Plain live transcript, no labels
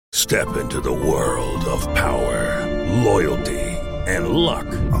Step into the world of power, loyalty, and luck.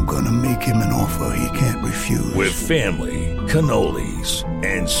 I'm gonna make him an offer he can't refuse. With family, cannolis,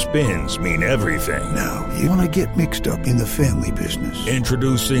 and spins mean everything. Now, you wanna get mixed up in the family business.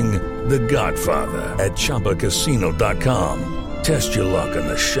 Introducing The Godfather at ChumbaCasino.com. Test your luck in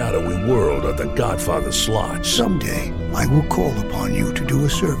the shadowy world of The Godfather slot. Someday, I will call upon you to do a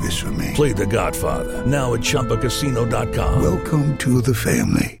service for me. Play The Godfather, now at ChumbaCasino.com. Welcome to the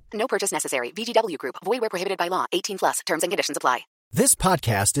family. No purchase necessary. VGW Group. Void where prohibited by law. 18+. Terms and conditions apply. This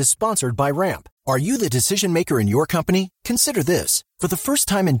podcast is sponsored by Ramp. Are you the decision maker in your company? Consider this. For the first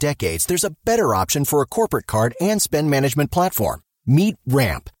time in decades, there's a better option for a corporate card and spend management platform. Meet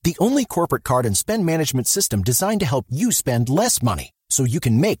Ramp, the only corporate card and spend management system designed to help you spend less money so you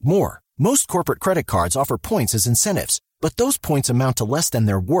can make more. Most corporate credit cards offer points as incentives, but those points amount to less than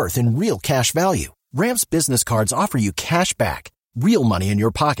their worth in real cash value. Ramp's business cards offer you cash back, real money in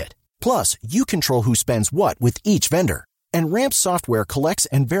your pocket. Plus, you control who spends what with each vendor. And Ramp's software collects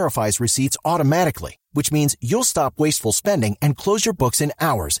and verifies receipts automatically, which means you'll stop wasteful spending and close your books in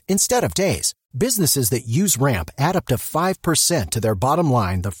hours instead of days. Businesses that use Ramp add up to 5% to their bottom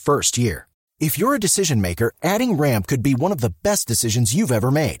line the first year. If you're a decision maker, adding Ramp could be one of the best decisions you've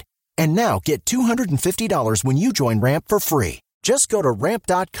ever made. And now get $250 when you join Ramp for free. Just go to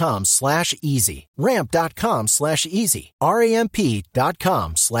ramp.com/easy. Ramp.com/easy.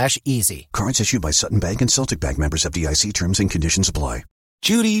 RAMP.com/easy. Cards issued by Sutton Bank and Celtic Bank, members of DIC. Terms and conditions apply.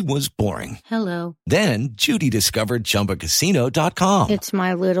 Judy was boring. Hello. Then Judy discovered ChumbaCasino.com. It's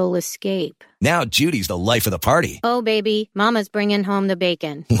my little escape. Now Judy's the life of the party. Oh, baby, mama's bringing home the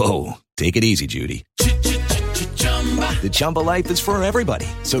bacon. Whoa, take it easy, Judy. The Chumba life is for everybody.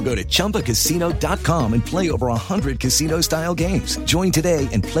 So go to ChumbaCasino.com and play over 100 casino-style games. Join today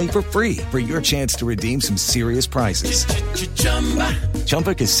and play for free for your chance to redeem some serious prizes.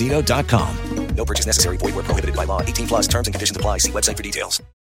 ChumbaCasino.com. No purchase necessary. Void where prohibited by law. 18+. Terms and conditions apply. See website for details.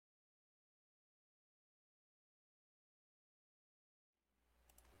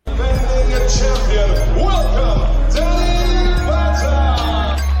 Defending champion, welcome, Danny Batten.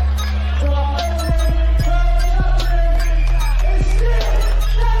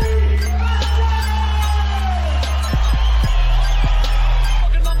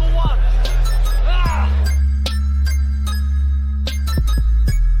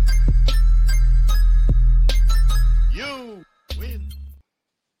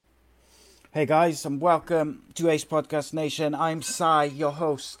 Hey guys, and welcome to Ace Podcast Nation. I'm Sai, your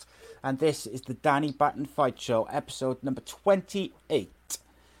host, and this is the Danny Batten Fight Show, episode number 28.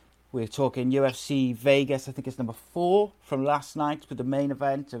 We're talking UFC Vegas, I think it's number 4 from last night, with the main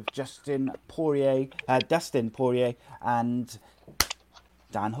event of Dustin Poirier and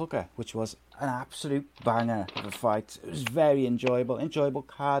Dan Hooker, which was an absolute banger of a fight. It was very enjoyable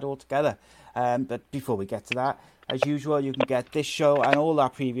card altogether. But before we get to that, as usual, you can get this show and all our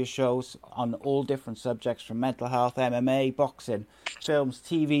previous shows on all different subjects, from mental health, MMA, boxing, films,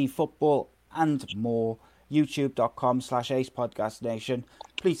 TV, football, and more. YouTube.com/AcePodcastNation.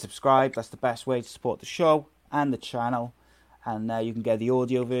 Please subscribe. That's the best way to support the show and the channel. And you can get the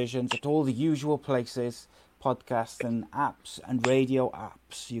audio versions at all the usual places, podcasts and apps and radio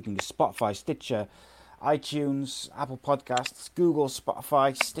apps. You can get Spotify, Stitcher, iTunes, Apple Podcasts, Google,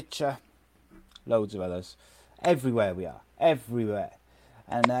 Spotify, Stitcher, loads of others. Everywhere we are. Everywhere.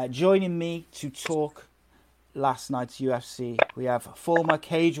 And joining me to talk last night's UFC, we have former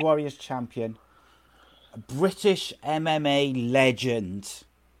Cage Warriors champion, a British MMA legend,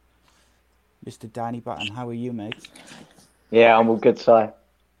 Mr. Danny Batten. How are you, mate? Yeah, I'm all good, Si.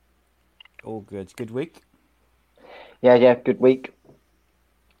 All good. Good week? Yeah, good week.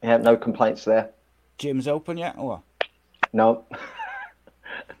 Yeah, no complaints there. Gym's open yet, or what? No.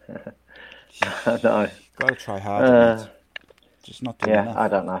 No. Gotta try harder, just not doing enough. I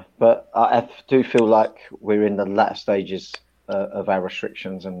don't know. But I do feel like we're in the latter stages of our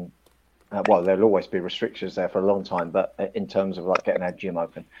restrictions, and well, there'll always be restrictions there for a long time, but in terms of like getting our gym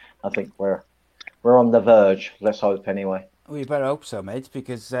open, I think we're on the verge. Let's hope anyway. Well, you better hope so, mate,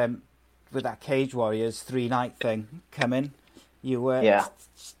 because with that Cage Warriors 3-night thing coming, you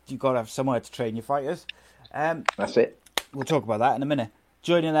got to have somewhere to train your fighters. That's it. We'll talk about that in a minute.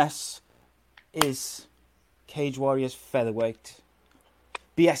 Joining us is Cage Warriors featherweight,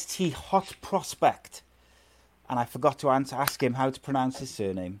 BST hot prospect, and I forgot to ask him how to pronounce his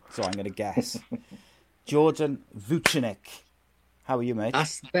surname, so I'm going to guess. Jordan Vucenic. How are you, mate?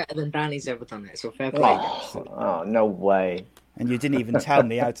 That's better than Danny's ever done it, so fair play. Oh, no way. And you didn't even tell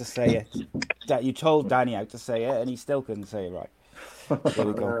me how to say it. That you told Danny how to say it, and he still couldn't say it right. There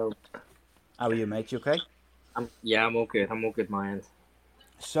we go. How are you, mate? You okay? I'm all good. I'm all good, my end.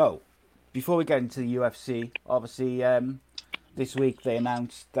 So, before we get into the UFC, obviously this week they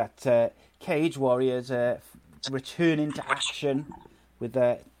announced that Cage Warriors are returning to action with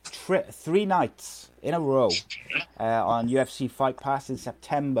 3 nights in a row on UFC Fight Pass in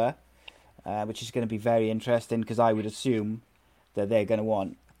September, which is going to be very interesting because I would assume that they're going to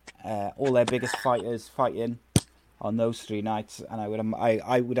want all their biggest fighters fighting on those 3 nights, and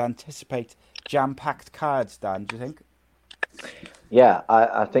I would anticipate jam-packed cards. Dan, do you think? Yeah,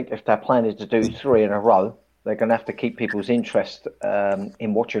 I think if they're planning to do 3 in a row, they're going to have to keep people's interest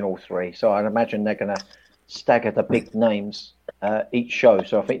in watching all 3. So I'd imagine they're going to stagger the big names each show.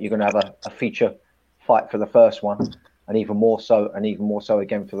 So I think you're going to have a feature fight for the first one, and even more so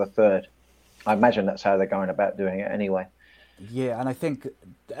again for the third. I imagine that's how they're going about doing it anyway. Yeah, and I think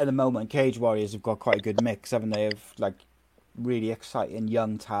at the moment Cage Warriors have got quite a good mix, haven't they, of like really exciting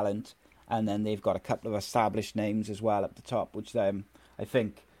young talent, and then they've got a couple of established names as well at the top, which I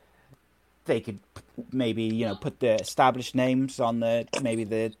think they could maybe put the established names on the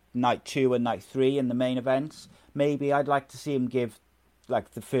night 2 and night 3 in the main events. Maybe I'd like to see them give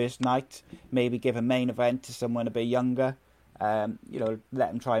like the first night, maybe give a main event to someone a bit younger. Let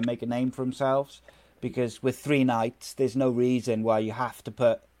them try and make a name for themselves. Because with 3 nights, there's no reason why you have to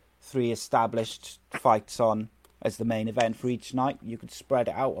put 3 established fights on as the main event for each night. You could spread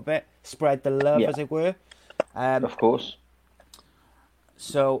it out a bit, spread the love, as it were. Of course.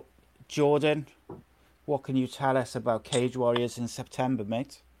 So, Jordan, what can you tell us about Cage Warriors in September,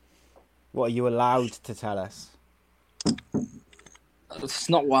 mate? What are you allowed to tell us? It's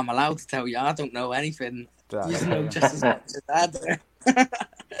not what I'm allowed to tell you. I don't know anything. You know just as much as I do.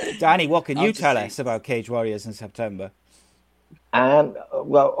 Danny, what can you tell us about Cage Warriors in September?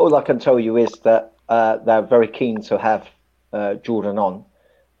 Well, all I can tell you is that they're very keen to have Jordan on,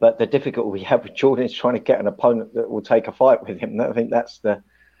 but the difficulty we have with Jordan is trying to get an opponent that will take a fight with him. I think that's the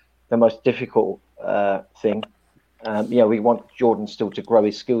most difficult thing. We want Jordan still to grow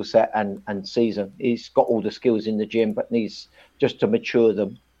his skill set and season. He's got all the skills in the gym, but needs just to mature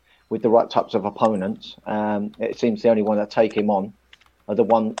them with the right types of opponents. It seems the only one that take him on are the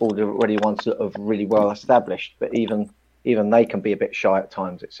ones that are really well established, but even they can be a bit shy at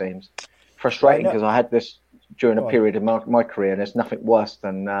times, it seems. Frustrating, because I had this during a period of my career, and there's nothing worse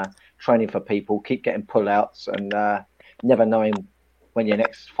than training for people, keep getting pull-outs, and never knowing when your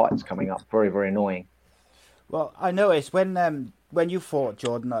next fight's coming up. Very, very annoying. Well, I noticed when you fought,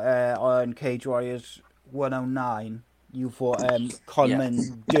 Jordan, on Cage Warriors 109, you fought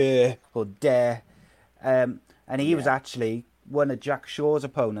Conman Dare, and he was actually one of Jack Shaw's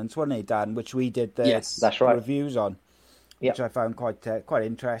opponents, wasn't he, Dan? Which we did that's right. reviews on, which I found quite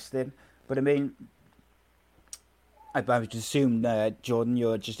interesting. But I mean, I would assume, Jordan,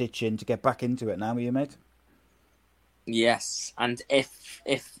 you're just itching to get back into it now, are you, mate? Yes, and if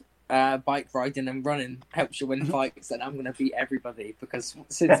bike riding and running helps you win fights, then I'm going to beat everybody, because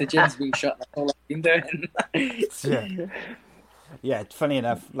since the gym's been shut, that's all I've been doing. Yeah, funny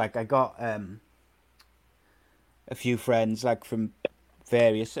enough, like I got a few friends like from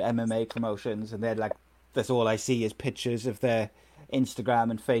various MMA promotions, and they're like, that's all I see is pictures of their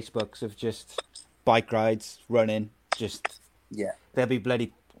Instagram and Facebooks of just bike rides, running, they'll be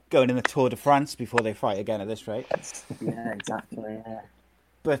bloody going in the Tour de France before they fight again at this rate. Yeah, exactly. Yeah.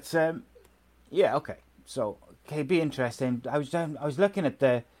 But okay. So it'd be interesting. I was looking at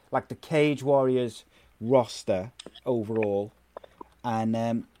the Cage Warriors roster overall,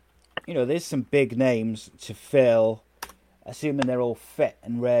 and there's some big names to fill, assuming they're all fit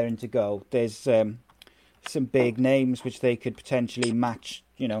and raring to go. There's some big names which they could potentially match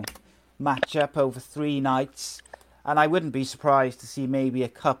up over 3 nights, and I wouldn't be surprised to see maybe a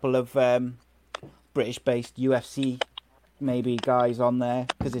couple of British-based UFC maybe guys on there,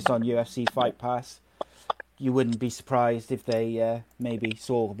 because it's on UFC Fight Pass. You wouldn't be surprised if they maybe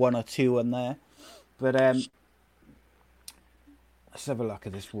saw 1 or 2 on there. But let's have a look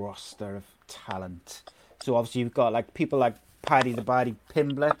at this roster of talent. So obviously you've got like people like Paddy the Baddy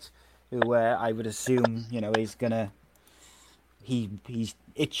Pimblett, who I would assume he's gonna he's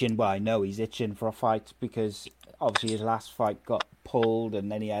itching. Well, I know he's itching for a fight, because obviously his last fight got pulled,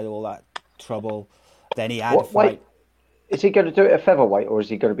 and then he had all that trouble. Then he had a fight. Wait, is he going to do it at featherweight, or is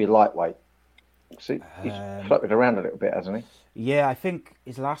he going to be lightweight? See, he's floated around a little bit, hasn't he? Yeah, I think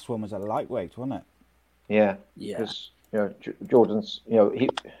his last one was at lightweight, wasn't it? Yeah. Because Jordan's, you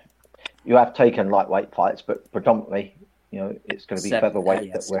have taken lightweight fights, but predominantly, it's going to be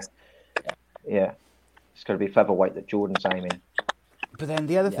featherweight that we're. Yeah, it's going to be featherweight that Jordan's aiming. But then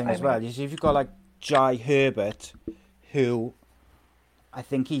the other thing as well is, if you've got like Jai Herbert, who I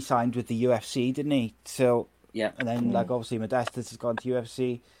think he signed with the UFC, didn't he? So Yeah. And then, like, obviously, Modestas has gone to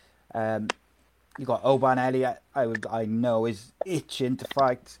UFC. You got Oban Elliott, I know is itching to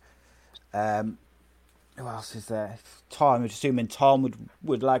fight. Who else is there? Tom, I'm assuming Tom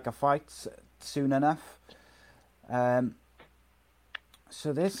would like a fight soon enough. So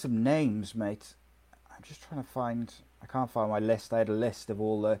there's some names, mate. I'm just trying to find... I can't find my list. I had a list of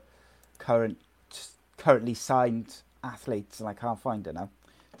all the currently signed athletes, and I can't find it now,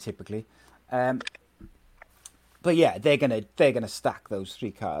 typically. But yeah, they're gonna stack those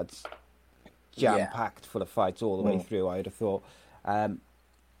 3 cards, jam-packed full of fights all the way through, I would have thought.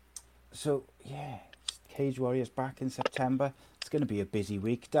 So, yeah, Cage Warriors back in September. It's going to be a busy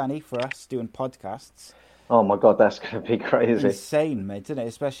week, Danny, for us doing podcasts. Oh my God, that's going to be crazy. Insane, mate, isn't it?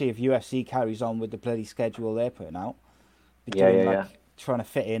 Especially if UFC carries on with the bloody schedule they're putting out. Trying to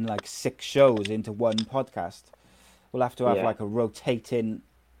fit in like 6 shows into one podcast. We'll have to have like a rotating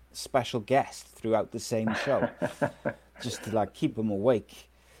special guest throughout the same show, just to like keep them awake.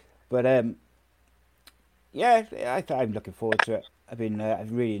 But yeah, I'm looking forward to it.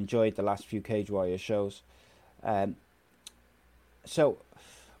 I've really enjoyed the last few Cage Warrior shows. So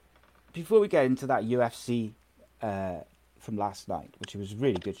before we get into that UFC from last night, which was a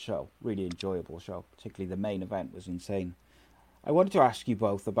really good show, really enjoyable show, particularly the main event was insane. I wanted to ask you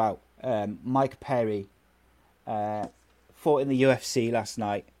both about Mike Perry fought in the UFC last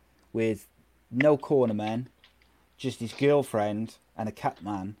night with no cornerman, just his girlfriend and a cut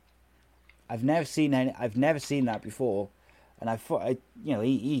man. I've never seen that before, and I thought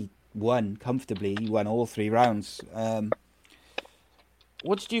he won comfortably. He won all 3 rounds.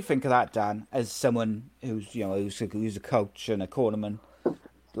 What did you think of that, Dan? As someone who's a coach and a cornerman,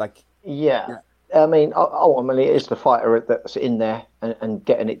 like I mean, ultimately, it is the fighter that's in there and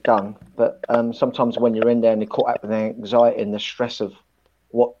getting it done. But sometimes when you're in there and you're caught up with the anxiety and the stress of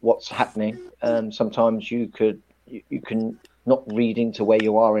what's happening, sometimes you can not read into where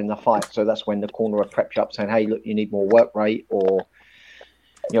you are in the fight. So that's when the corner will prep you up, saying, "Hey, look, you need more work rate," or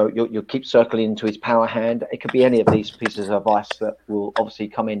you'll keep circling into his power hand. It could be any of these pieces of advice that will obviously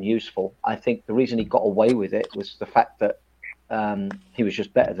come in useful. I think the reason he got away with it was the fact that he was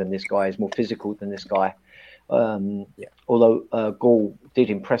just better than this guy. He's more physical than this guy. Although Gall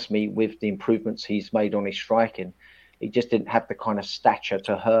did impress me with the improvements he's made on his striking, he just didn't have the kind of stature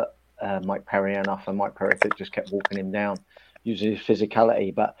to hurt Mike Perry enough, and Mike Perry just kept walking him down using his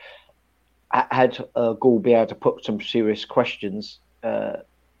physicality. But had Gall be able to put some serious questions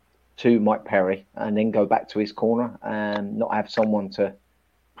to Mike Perry and then go back to his corner and not have someone to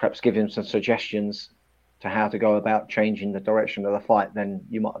perhaps give him some suggestions to how to go about changing the direction of the fight, then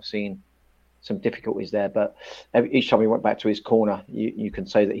you might have seen some difficulties there. But each time he went back to his corner, you can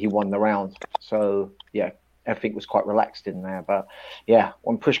say that he won the round. So, yeah, everything was quite relaxed in there. But, yeah,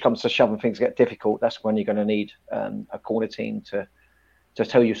 when push comes to shove and things get difficult, that's when you're going to need a corner team to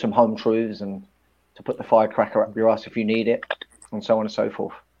tell you some home truths and to put the firecracker up your ass if you need it, and so on and so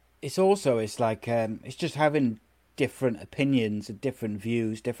forth. It's just having different opinions and different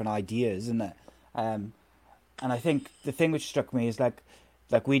views, different ideas, isn't it? And I think the thing which struck me is like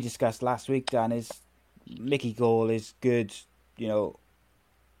we discussed last week, Dan, is Mickey Gall is good,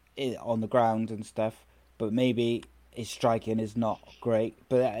 on the ground and stuff, but maybe his striking is not great.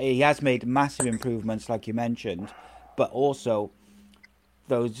 But he has made massive improvements, like you mentioned. But also,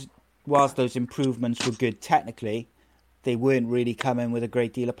 whilst those improvements were good technically, they weren't really coming with a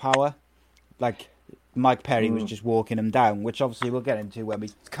great deal of power. Like Mike Perry was just walking him down, which obviously we'll get into when we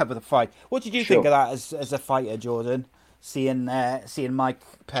cover the fight. What did you think of that as a fighter, Jordan? Seeing Mike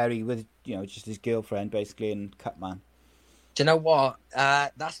Perry with just his girlfriend basically and Cutman. Do you know what?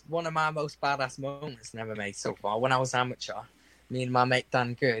 That's one of my most badass moments in MMA so far. When I was amateur, me and my mate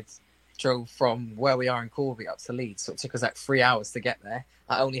Dan Good drove from where we are in Corby up to Leeds. So it took us like 3 hours to get there.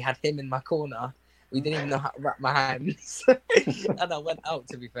 I only had him in my corner. We didn't even know how to wrap my hands. And I went out,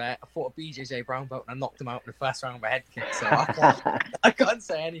 to be fair. I fought a BJJ brown belt and I knocked him out in the first round with a head kick. So I can't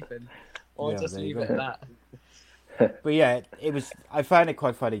say anything. Or just leave it at that. But yeah, I found it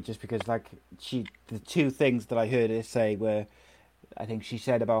quite funny just because the 2 things that I heard her say were, I think she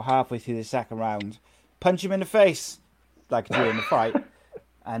said about halfway through the second round, punch him in the face, like during the fight.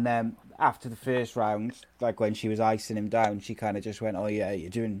 And then after the first round, like when she was icing him down, she kind of just went, "Oh yeah, you're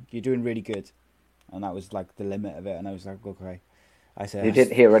doing really good." And that was like the limit of it. And I was like, okay. I said, you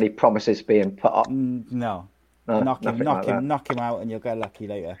didn't hear any promises being put up? No. Knock him out and you'll get lucky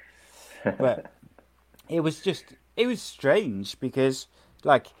later. But it was strange because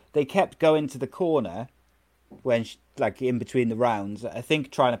like they kept going to the corner when in between the rounds, I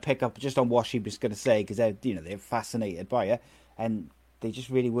think trying to pick up just on what she was going to say, because they're fascinated by her, and they just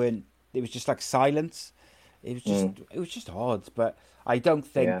really weren't. It was just like silence. it was just odd. But I don't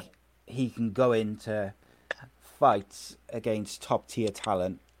think he can go into fights against top tier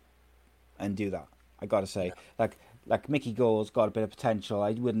talent and do that. I gotta say, like Mickey Gall's got a bit of potential.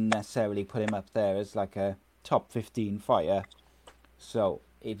 I wouldn't necessarily put him up there as like a top 15 fighter. So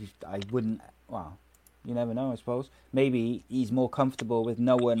I wouldn't. Well, you never know. I suppose maybe he's more comfortable with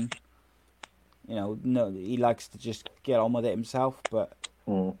no one. No, he likes to just get on with it himself. But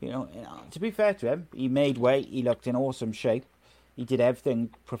to be fair to him, he made weight. He looked in awesome shape. He did everything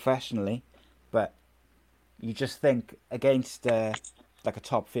professionally. But you just think against like a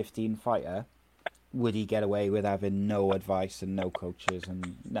top 15 fighter, would he get away with having no advice and no coaches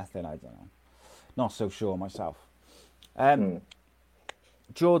and nothing? I don't know. Not so sure myself.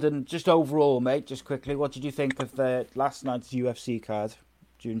 Jordan, just overall, mate, just quickly, what did you think of the last night's UFC card?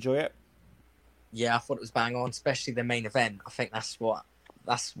 Did you enjoy it? Yeah, I thought it was bang on, especially the main event. I think that's where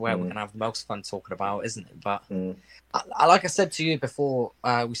we're going to have the most fun talking about, isn't it? But like I said to you before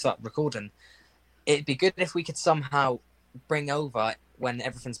we started recording, it'd be good if we could somehow bring over, when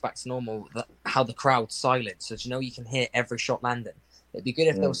everything's back to normal, how the crowd's silent. So, you can hear every shot landing. It'd be good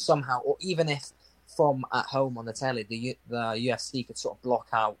if there was somehow, or even if from at home on the telly, the UFC could sort of block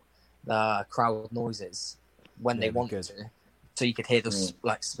out the crowd noises when they want to, so you could hear those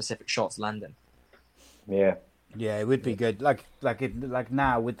like specific shots landing. Yeah, it would be good. Like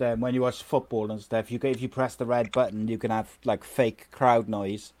now with when you watch football and stuff, if you press the red button, you can have like fake crowd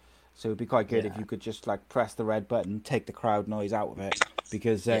noise. So it'd be quite good if you could just like press the red button, take the crowd noise out of it,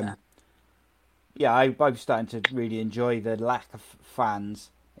 because I'm starting to really enjoy the lack of fans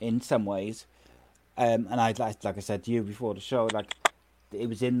in some ways. And like I said to you before the show, like it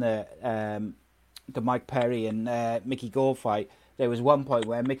was in the Mike Perry and Mickey Gall fight. There was one point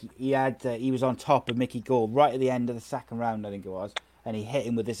where he was on top of Mickey Gall right at the end of the second round, I think it was, and he hit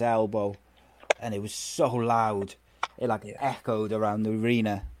him with his elbow, and it was so loud, it echoed around the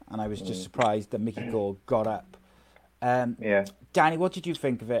arena, and I was just surprised that Mickey Gall got up. Danny, what did you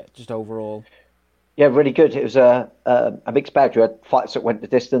think of it, just overall? Yeah, really good. It was a mixed bag. You had fights that went the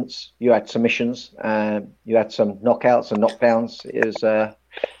distance. You had submissions. You had some knockouts and knockdowns.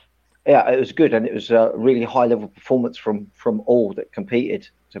 It was good, and it was a really high level performance from all that competed.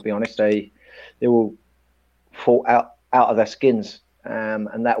 To be honest, they all fought out of their skins,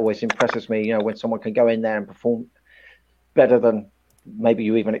 and that always impresses me. When someone can go in there and perform better than maybe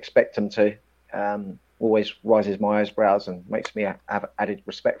you even expect them to. Always rises my eyebrows and makes me have added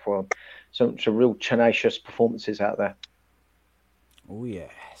respect for them. Some real tenacious performances out there. Oh,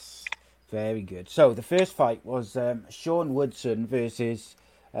 yes. Very good. So the first fight was Sean Woodson versus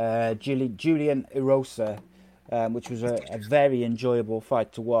Julian Erosa, which was a very enjoyable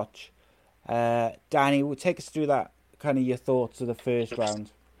fight to watch. Danny, take us through that, kind of your thoughts of the first round.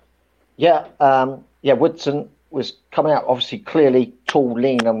 Woodson was coming out obviously clearly tall,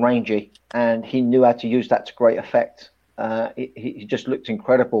 lean and rangy, and he knew how to use that to great effect. He just looked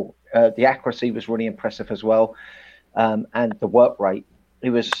incredible. The accuracy was really impressive as well, and the work rate. He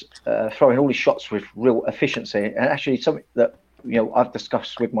was throwing all his shots with real efficiency, and actually something that I've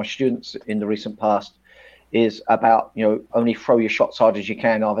discussed with my students in the recent past is about only throw your shots hard as you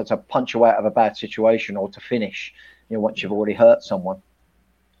can, either to punch away out of a bad situation or to finish once you've already hurt someone.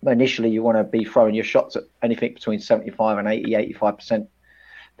 But initially, you want to be throwing your shots at anything between 75 and 85%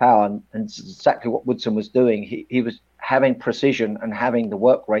 power. And exactly what Woodson was doing. He was having precision and having the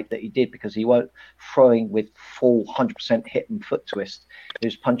work rate that he did, because he weren't throwing with full 100% hip and foot twist. He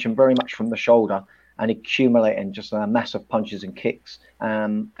was punching very much from the shoulder and accumulating just massive punches and kicks.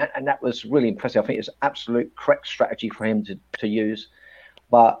 And that was really impressive. I think it was absolute correct strategy for him to use.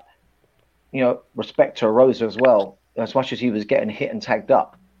 But, respect to Rosa as well. As much as he was getting hit and tagged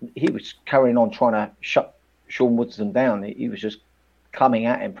up, he was carrying on trying to shut Sean Woodson down. He was just coming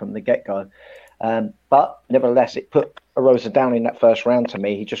at him from the get-go. But nevertheless, it put Erosa down in that first round to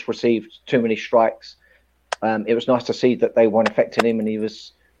me. He just received too many strikes. It was nice to see that they weren't affecting him, and he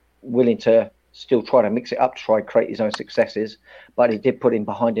was willing to still try to mix it up to try and create his own successes. But he did put him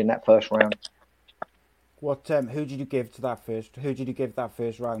behind in that first round. Who did you give that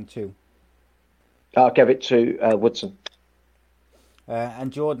first round to? I gave it to Woodson.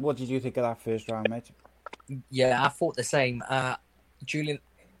 And Jordan, what did you think of that first round, mate? Yeah, I thought the same. Julian,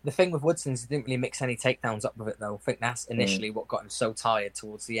 the thing with Woodson is he didn't really mix any takedowns up with it, though. I think that's initially what got him so tired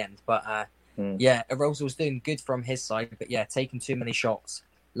towards the end. But Erosa was doing good from his side, but taking too many shots,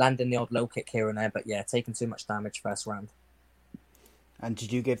 landing the odd low kick here and there, but taking too much damage first round. And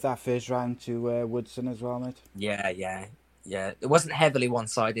did you give that first round to Woodson as well, mate? Yeah. It wasn't heavily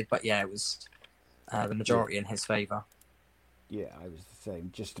one-sided, but it was the majority in his favour. Yeah, I was the same.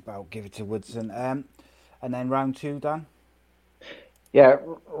 Just about give it to Woodson. And then round 2, Dan? Yeah,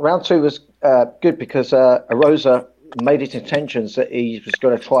 round 2 was good because Arosa made it intentions that he was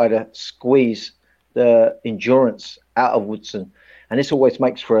going to try to squeeze the endurance out of Woodson. And this always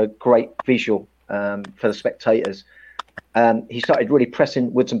makes for a great visual for the spectators. He started really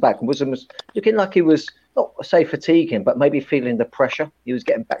pressing Woodson back. And Woodson was looking like he was, not say fatiguing, but maybe feeling the pressure. He was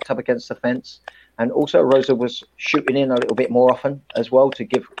getting backed up against the fence. And also Rosa was shooting in a little bit more often as well to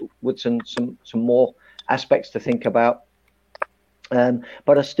give Woodson some more aspects to think about.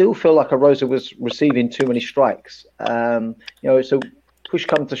 But I still feel like Rosa was receiving too many strikes. So push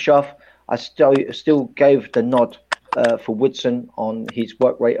come to shove, I still gave the nod for Woodson on his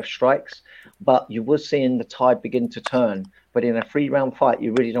work rate of strikes. But you were seeing the tide begin to turn. But in a 3-round fight,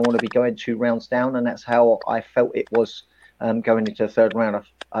 you really don't want to be going 2 rounds down. And that's how I felt it was going into the 3rd round.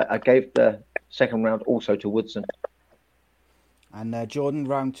 I gave the 2nd round also to Woodson. And Jordan,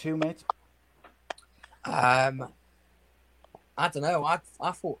 round 2, mate? I don't know.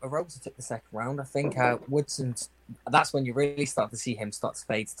 I thought Arosa took the 2nd round. I think Woodson's... That's when you really start to see him start to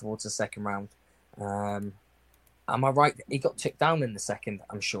fade towards the 2nd round. Am I right? He got ticked down in the 2nd,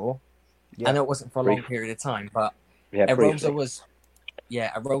 I'm sure. Yeah. I know it wasn't for a long period of time, but Arosa was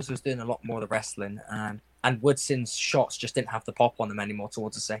doing a lot more of the wrestling, and Woodson's shots just didn't have the pop on them anymore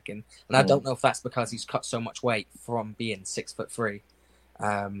towards the 2nd. And I don't know if that's because he's cut so much weight from being 6'3".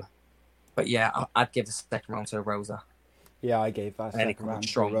 But yeah, I'd give the 2nd round to Arosa. Yeah, I gave that 2nd round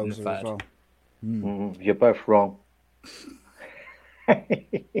to Arosa as well. You're both wrong.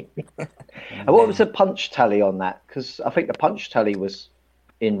 And what was the punch tally on that? Because I think the punch tally was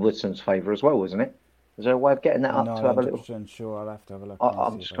in Woodson's favour as well, wasn't it? Is there a way of getting that up to have a little? I'm sure. I'll have to have a look.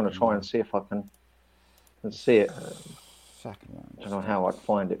 I'm just going to try and see if I can see it. 2nd round. I don't know how I'd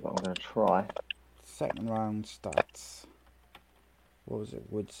find it, but I'm going to try. 2nd round stats. What was it?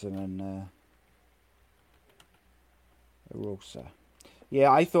 Woodson and Arosa.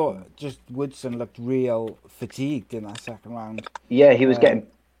 Yeah, I thought just Woodson looked real fatigued in that 2nd round. Yeah, he was getting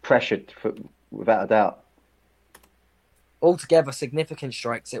pressured without a doubt. Altogether, significant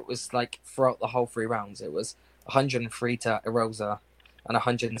strikes. It was like throughout the whole 3 rounds. It was 103 to Arosa and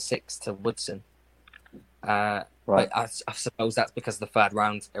 106 to Woodson. Right. I suppose that's because the 3rd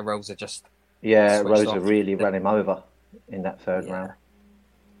round, Arosa just... Yeah, Arosa really ran him over in that 3rd round.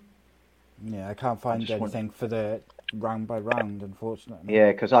 Yeah, I can't find anything for the round by round, unfortunately.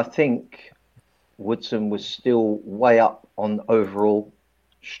 Yeah, because I think Woodson was still way up on overall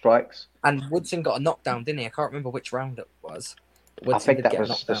strikes. And Woodson got a knockdown, didn't he? I can't remember which round it was. Woodson I think that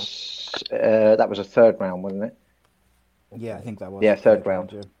was a 3rd round, wasn't it? Yeah, I think that was. Yeah, 3rd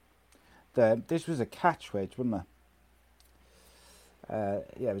round. This was a catch weight, wasn't it?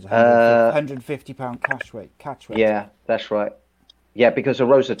 It was a 150-pound catch weight. Yeah, that's right. Yeah, because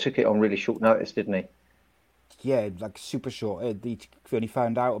Arosa took it on really short notice, didn't he? Yeah, like super short. He only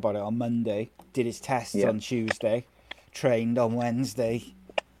found out about it on Monday, did his tests on Tuesday, trained on Wednesday,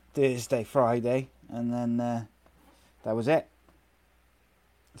 Thursday, Friday, and then that was it.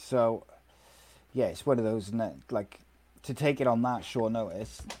 So, yeah, it's one of those, isn't it? Like, to take it on that short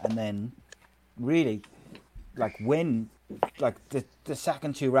notice and then really, like, win, like, the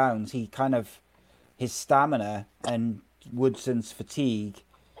second 2 rounds, he kind of, his stamina and Woodson's fatigue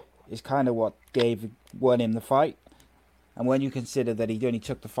is kind of what won him the fight. And when you consider that he only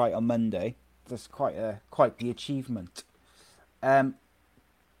took the fight on Monday, that's quite the achievement. So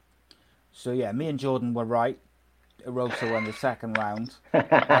yeah, me and Jordan were right. Arosa won the 2nd round.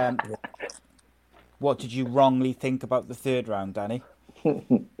 What did you wrongly think about the 3rd round, Danny?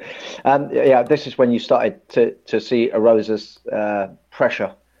 Yeah, this is when you started to see Arosa's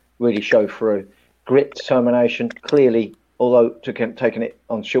pressure really show through. Grit, determination, clearly, although taking it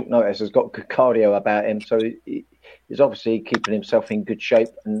on short notice, has got good cardio about him. So he's obviously keeping himself in good shape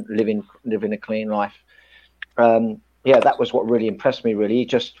and living a clean life. That was what really impressed me, really. He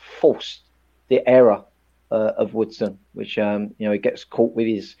just forced the error of Woodson, which, he gets caught with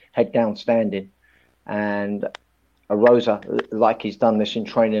his head down standing. And Arosa, like he's done this in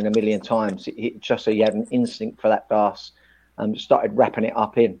training a million times, he had an instinct for that pass and started wrapping it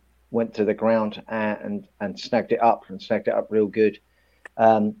up in. Went to the ground and snagged it up real good.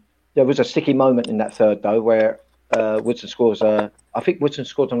 There was a sticky moment in that 3rd, though, where Woodson scores I think Woodson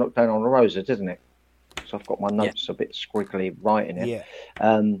scored a knockdown on Arosa, didn't it? So I've got my notes a bit squiggly right in it.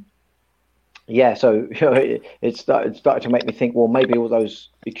 Yeah. So it started to make me think, well, maybe all those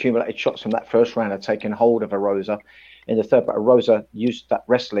accumulated shots from that 1st round had taken hold of Arosa. in the third, but Rosa used that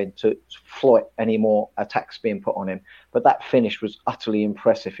wrestling to float any more attacks being put on him. But that finish was utterly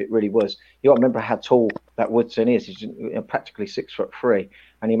impressive. It really was. You got to remember how tall that Woodson is. He's practically 6'3",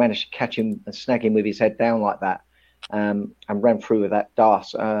 and he managed to catch him and snag him with his head down like that, and ran through with that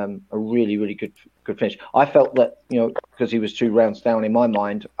DAS. A really, really good finish. I felt that, because he was 2 rounds down in my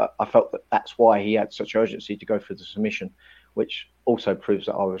mind, I felt that that's why he had such urgency to go for the submission, which also proves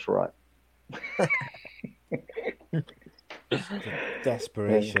that I was right.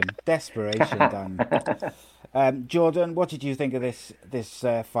 Desperation, Dan. Jordan, what did you think of this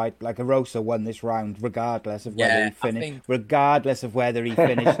fight? Like, Arosa won this round regardless of whether he finished. Regardless of whether he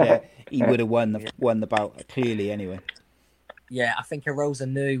finished it, he would have won the bout clearly anyway. Yeah, I think Arosa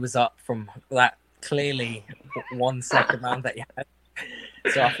knew he was up from that clearly 1 second round that he had.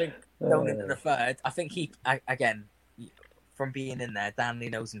 So I think going into the third, I think he again, from being in there, Danley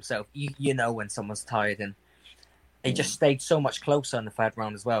knows himself. You know when someone's tired, and he just stayed so much closer in the third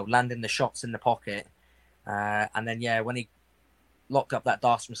round as well, landing the shots in the pocket. And then, when he locked up that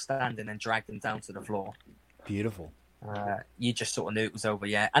DAS from standing and dragged him down to the floor. Beautiful. You just sort of knew it was over,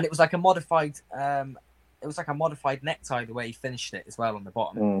 yeah. And it was like a modified necktie the way he finished it as well on the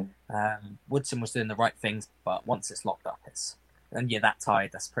bottom. Woodson was doing the right things, but once it's locked up, and you're that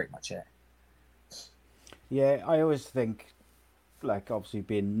tired, that's pretty much it. Yeah, I always think, like,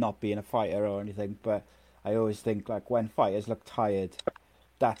 obviously not being a fighter or anything, but I always think, like, when fighters look tired,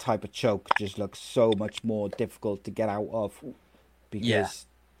 that type of choke just looks so much more difficult to get out of, because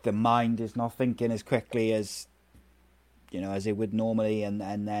the mind is not thinking as quickly as it would normally, and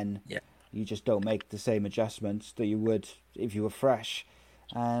then you just don't make the same adjustments that you would if you were fresh.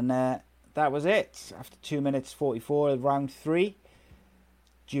 And that was it. After 2 minutes 44 of round 3,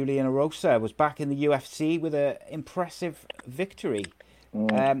 Julian Arosa was back in the UFC with an impressive victory.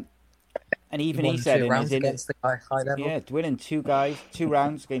 And even he said in his against the guy high level. Winning 2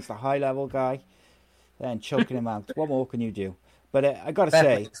 rounds against the high level guy, then choking him out. What more can you do? But I got to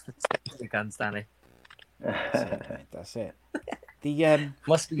say, guns, Danny. That's it. The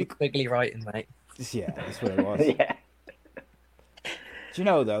must be quickly writing, mate. Yeah, that's what it was. Yeah. Do you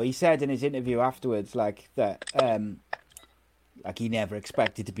know though? He said in his interview afterwards, like that, like he never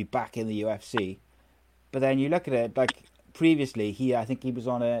expected to be back in the UFC. But then you look at it, like previously, I think he was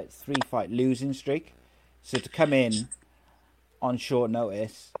on a 3-fight losing streak. So to come in on short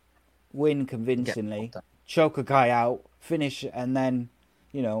notice, win convincingly, choke a guy out, finish, and then,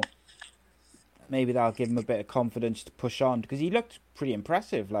 maybe that'll give him a bit of confidence to push on, because he looked pretty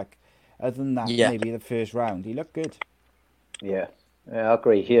impressive. Like, other than that, maybe the first round, he looked good. Yeah, I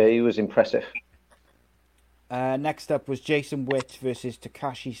agree. He was impressive. Next up was Jason Witt versus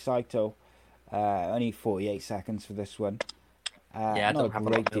Takashi Saito. Only 48 seconds for this one. Not a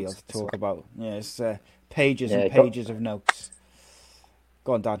great deal to talk about. Yeah, it's pages and pages of notes.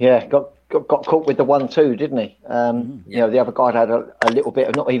 Go on, Dan. Yeah, got caught with the 1-2, didn't he? The other guard had a little bit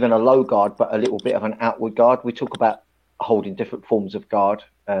of, not even a low guard, but a little bit of an outward guard. We talk about holding different forms of guard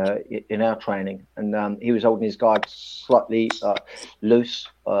in our training, and he was holding his guard slightly loose,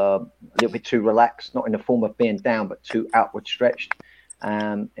 a little bit too relaxed, not in the form of being down, but too outward stretched.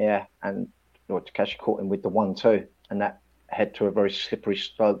 And Takashi caught him with the 1-2, and that led to a very slippery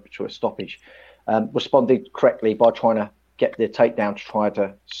slope to a stoppage. Responded correctly by trying to get the takedown to try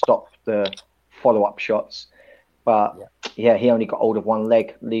to stop the follow-up shots. But he only got hold of one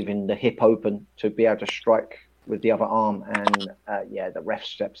leg, leaving the hip open to be able to strike with the other arm. And the ref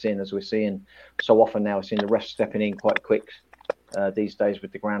steps in, as we're seeing so often now. We're seeing the ref stepping in quite quick these days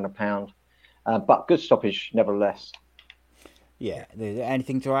with the ground and pound. But good stoppage nevertheless. Yeah.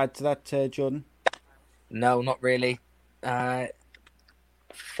 Anything to add to that, Jordan? No, not really.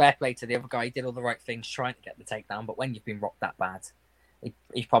 Fair play to the other guy. He did all the right things trying to get the takedown, but when you've been rocked that bad,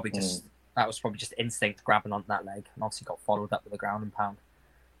 he probably just that was probably just instinct grabbing onto that leg, and obviously got followed up with a ground and pound.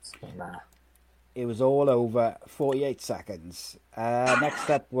 So, It was all over 48 seconds. Next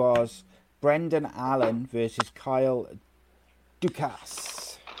up was Brendan Allen versus Kyle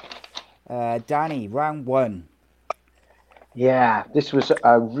Dukas. Danny, round 1. Yeah, this was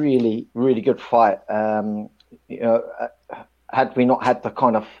a really, really good fight. Had we not had the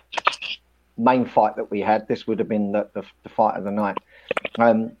kind of main fight that we had, this would have been the fight of the night.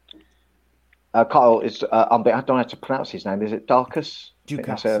 Kyle is, I don't know how to pronounce his name. Is it Dukas?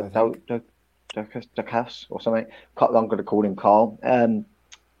 Dukas or something. I'm going to call him Kyle.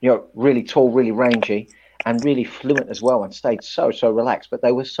 Really tall, really rangy, and really fluent as well, and stayed so relaxed. But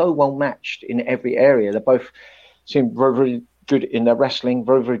they were so well matched in every area. They both seemed very, very good in their wrestling,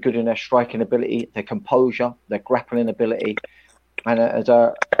 very, very good in their striking ability, their composure, their grappling ability, and as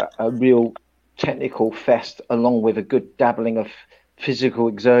a real technical fest, along with a good dabbling of physical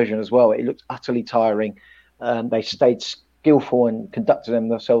exertion as well. It looked utterly tiring. They stayed skillful and conducted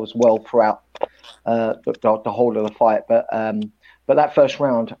themselves well throughout the whole of the fight. But that first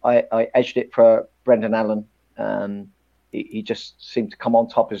round, I edged it for Brendan Allen. He just seemed to come on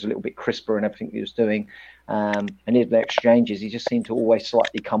top. He was a little bit crisper in everything he was doing. And in the exchanges, he just seemed to always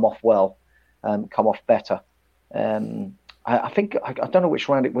slightly come off well, come off better. I think, I don't know which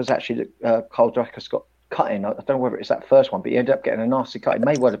round it was actually that Carl Drakus got cut in. I don't know whether it's that first one, but he ended up getting a nasty cut. It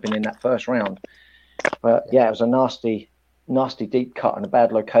may well have been in that first round. But yeah, it was a nasty deep cut in a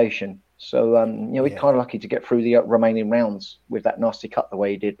bad location. So, we're kind of lucky to get through the remaining rounds with that nasty cut the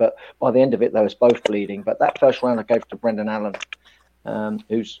way he did. But by the end of it, they was both bleeding. But that first round I gave to Brendan Allen,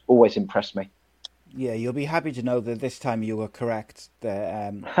 who's always impressed me. Yeah, you'll be happy to know that this time you were correct.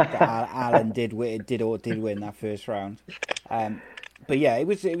 That Allen did win that first round. But yeah, it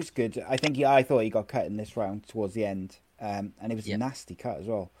was good. I thought he got cut in this round towards the end, and it was a nasty cut as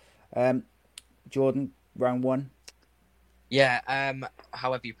well. Jordan, round one. Yeah,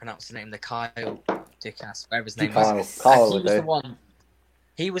 however you pronounce the name, the Kyle Dickas, whatever his name was.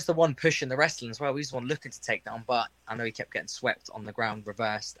 He was the one pushing the wrestling as well. He was the one looking to take down, but I know he kept getting swept on the ground,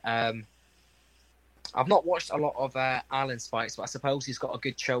 reversed. I've not watched a lot of Allen's fights, but I suppose he's got a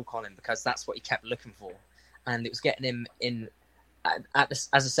good choke on him because that's what he kept looking for. And it was getting him in, at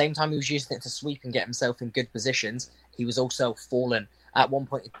the same time he was using it to sweep and get himself in good positions, he was also falling. At one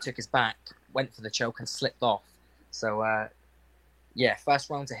point he took his back, went for the choke and slipped off. So, first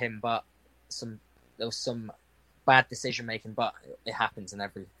round to him, but there was some bad decision making, but it happens in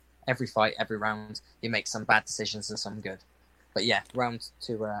every fight, every round. You make some bad decisions and some good. But yeah, round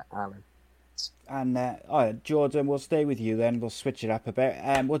to Allen. And Jordan, we'll stay with you then. We'll switch it up a bit.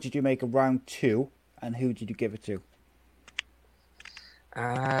 What did you make of round two, and who did you give it to?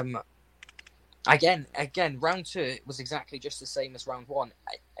 Again, round two was exactly just the same as round one.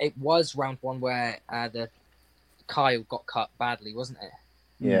 It was round one where the Kyle got cut badly, wasn't it?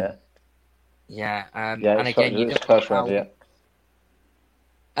 Yeah. Yeah. And again, you don't first round, there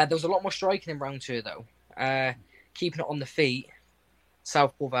was a lot more striking in round two, though. Keeping it on the feet,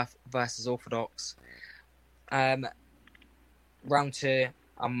 southpaw versus orthodox. Round two,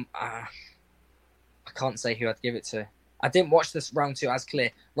 I can't say who I'd give it to. I didn't watch this round two as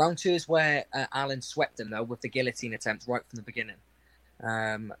clear. Round two is where Allen swept him, though, with the guillotine attempt right from the beginning.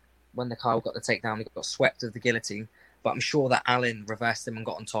 When the Kyle got the takedown, he got swept with the guillotine. But I'm sure that Allen reversed him and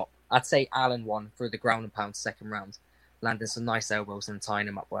got on top. I'd say Allen won through the ground and pound second round, landing some nice elbows and tying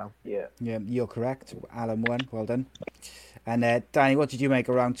him up well. Yeah, you're correct. Allen won. Well done. And Danny, what did you make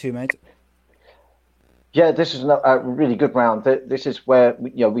of round two, mate? Yeah, this is a really good round. This is where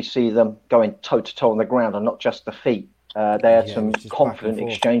we see them going toe to toe on the ground and not just the feet. They had some confident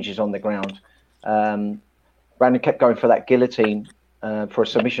exchanges on the ground. Brandon kept going for that guillotine for a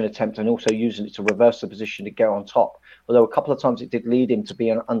submission attempt and also using it to reverse the position to get on top. Although a couple of times it did lead him to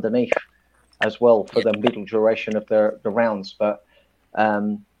be underneath as well for the middle duration of the rounds. But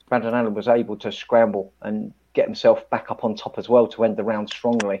Brandon Allen was able to scramble and get himself back up on top as well to end the round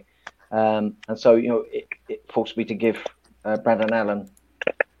strongly. And so, it forced me to give Brandon Allen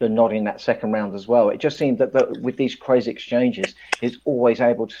the nod in that second round as well. It just seemed that with these crazy exchanges, he's always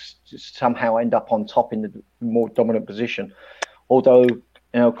able to somehow end up on top in the more dominant position. Although,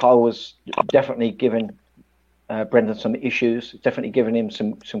 Kyle was definitely giving Brendan some issues, definitely giving him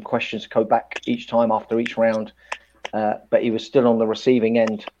some questions to go back each time after each round. But he was still on the receiving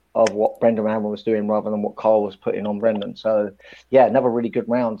end of what Brendan Allen was doing rather than what Kyle was putting on Brendan. So, yeah, another really good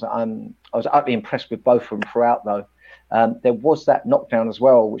round. I was utterly impressed with both of them throughout, though. There was that knockdown as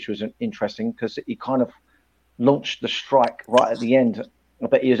well, which was interesting because he kind of launched the strike right at the end,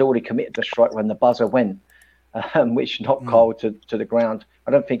 but he was already committed the strike when the buzzer went, which knocked Kyle to the ground.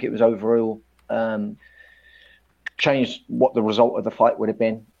 I don't think it was overall changed what the result of the fight would have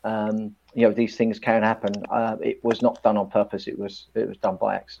been. These things can happen. It was not done on purpose. It was done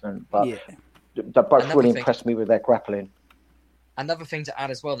by accident. But they both really impressed me with their grappling. Another thing to add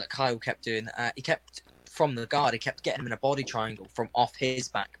as well that Kyle kept doing, he kept from the guard, he kept getting him in a body triangle from off his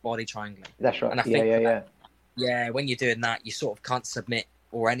back, body triangle. That's right. And I think when you're doing that, you sort of can't submit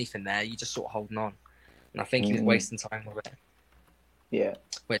or anything there. You just sort of holding on. And I think he was wasting time with it. Yeah.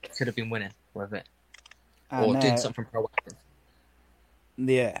 But could have been winning with it. Or doing something proactive.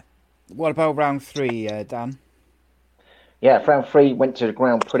 Yeah. What about round three, Dan? Yeah, round three went to the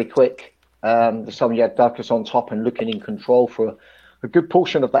ground pretty quick. This time you had Douglas on top and looking in control for a good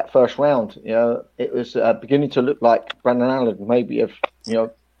portion of that first round. It was beginning to look like Brandon Allen maybe have,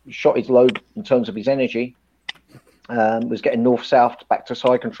 shot his load in terms of his energy. Was getting north-south, back to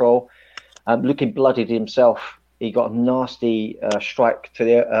side control. looking bloodied himself. He got a nasty strike to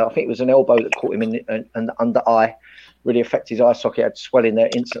the. I think it was an elbow that caught him in the under eye. Really affected his eye socket. Had swelling there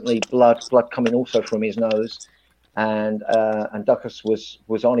instantly. Blood coming also from his nose, and Duckus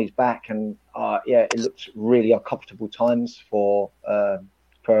was on his back, and it looked really uncomfortable times for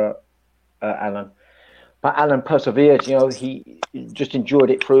Alan. But Alan persevered. He just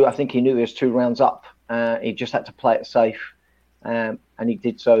endured it through. I think he knew there was 2 rounds up. He just had to play it safe, and he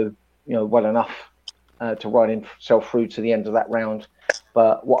did so, well enough to ride himself through to the end of that round.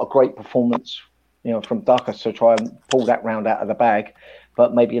 But what a great performance, from Duckus to try and pull that round out of the bag,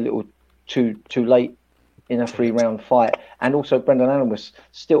 but maybe a little too late in a 3-round fight. And also Brendan Allen was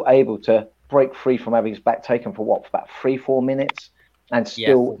still able to break free from having his back taken for about 3-4 minutes and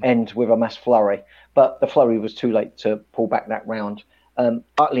still end with a mass flurry. But the flurry was too late to pull back that round.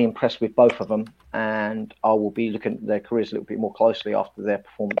 Utterly impressed with both of them, and I will be looking at their careers a little bit more closely after their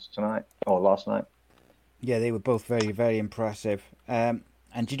performance tonight or last night. Yeah, they were both very, very impressive. And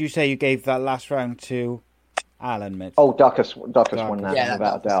did you say you gave that last round to Alan, Mitch? Oh, Duckus won that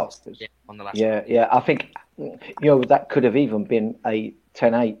without a doubt. On the last round. I think that could have even been a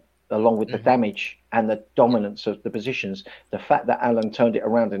 10-8 along with the damage and the dominance of the positions. The fact that Alan turned it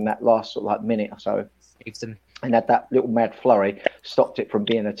around in that last minute or so, and had that little mad flurry, stopped it from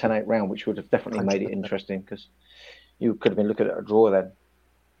being a 10-8 round, which would have definitely made it interesting, because you could have been looking at a draw then.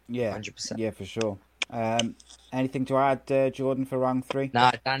 Yeah, 100%. Yeah, for sure. Anything to add, Jordan, for round 3?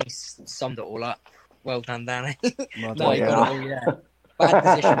 Nah, Danny summed it all up. Well done, Danny. Well done, got it all, Bad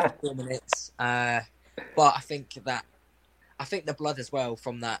position for 4 minutes. But I think the blood as well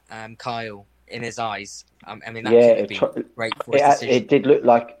from that Kyle in his eyes. I mean, that could have been great for his decision. It did look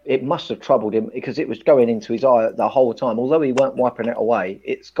like it must have troubled him, because it was going into his eye the whole time. Although he weren't wiping it away,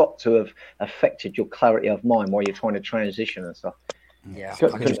 it's got to have affected your clarity of mind while you're trying to transition and stuff. Yeah,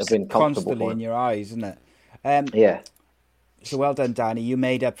 couldn't have been comfortable constantly in your eyes, isn't it? So well done, Danny. You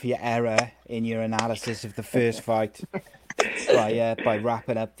made up for your error in your analysis of the first fight by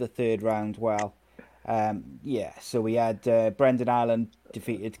wrapping up the 3rd round well. So we had Brendan Allen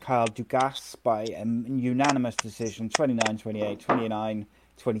defeated Kyle Dugas by a unanimous decision, 29-28,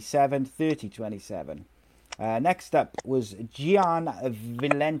 29-27, 30-27. Next up was Gian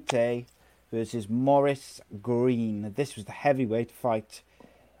Villente versus Maurice Green. This was the heavyweight fight,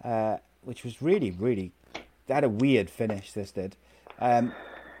 which was really, really... They had a weird finish, this did.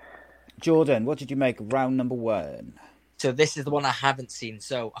 Jordan, what did you make of round number 1? So this is the one I haven't seen,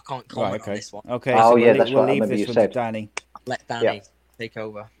 so I can't comment on this one. Okay, so we'll leave this one to Danny. Let Danny take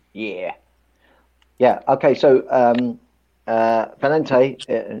over. Yeah. Okay, so Valente,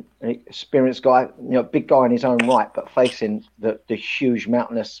 an experienced guy, big guy in his own right, but facing the huge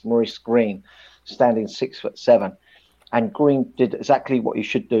mountainous Maurice Green, standing 6'7". And Green did exactly what he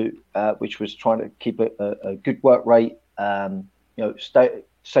should do, which was trying to keep a good work rate,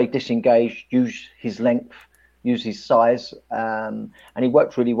 stay disengaged, use his length, use his size, and he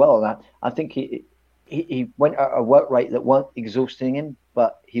worked really well on that. I think he went at a work rate that weren't exhausting him,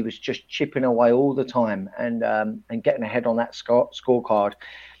 but he was just chipping away all the time and getting ahead on that scorecard.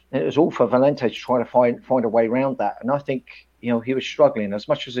 And it was all for Valente to try to find a way around that. And I think he was struggling as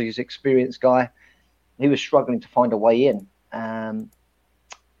much as he's an experienced guy. He was struggling to find a way in. And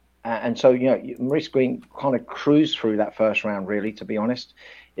so, Maurice Green kind of cruised through that first round, really, to be honest.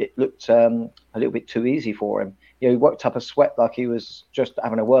 It looked a little bit too easy for him. He worked up a sweat like he was just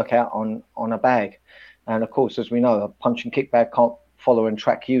having a workout on a bag. And, of course, as we know, a punch and kick bag can't follow and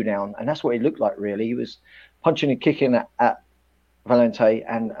track you down. And that's what it looked like, really. He was punching and kicking at Valente,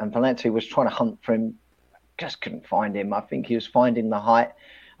 and Valente was trying to hunt for him, just couldn't find him. I think he was finding the height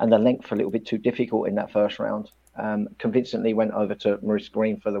and the length a little bit too difficult in that first round. Convincingly went over to Maurice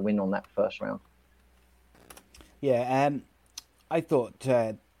Green for the win on that first round. Yeah, I thought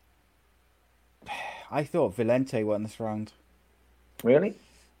Valente won this round. Really?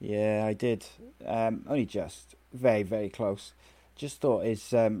 Yeah, I did. Only just. Very, very close. Just thought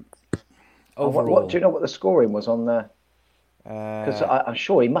his overall... What do you know what the scoring was on there? Because I'm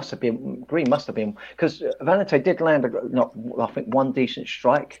sure Green must have been, because Valente did land, I think, one decent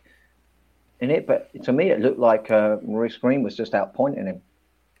strike in it, but to me it looked like Maurice Green was just outpointing him.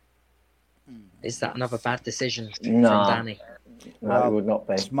 Is that another bad decision from Danny? No, it would not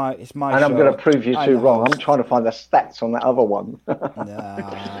be. It's my and show. I'm going to prove you two wrong. I'm trying to find the stats on that other one.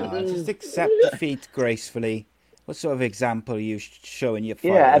 Just accept defeat gracefully. What sort of example are you showing your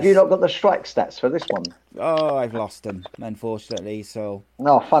fighters? Yeah, have you not got the strike stats for this one? Oh, I've lost them, unfortunately. So.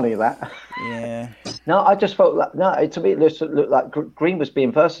 No, funny that. Yeah. No, I just felt like to me it looked like Green was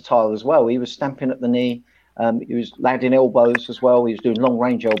being versatile as well. He was stamping at the knee, He was landing elbows as well. He was doing long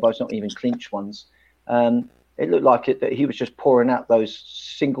range elbows, not even clinch ones. It looked like that he was just pouring out those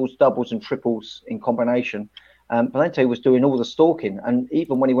singles, doubles, and triples in combination. Valente was doing all the stalking, and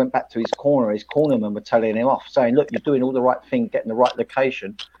even when he went back to his cornermen were telling him off, saying, "Look, you're doing all the right thing, getting the right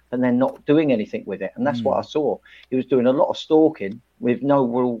location, and then not doing anything with it." And that's what I saw. He was doing a lot of stalking with no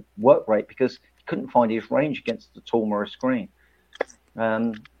real work rate because he couldn't find his range against the tall Maurice Green.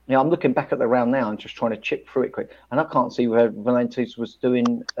 I'm looking back at the round now and just trying to chip through it quick, and I can't see where Valente was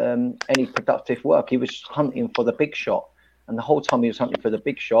doing any productive work. He was hunting for the big shot, and the whole time he was hunting for the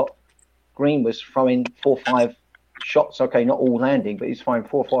big shot, Green was throwing 4 or 5 shots. Okay, not all landing, but he's throwing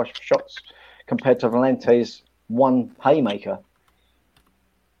 4 or 5 shots compared to Valente's 1 haymaker.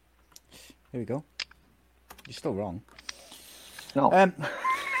 Here we go. You're still wrong. No.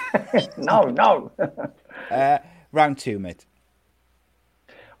 No. Round 2, mate.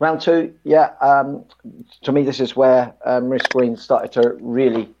 Round 2, yeah. To me, this is where Maurice Green started to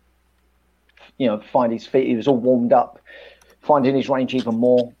really, find his feet. He was all warmed up, finding his range even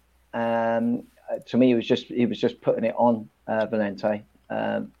more. To me, he was just putting it on Valente,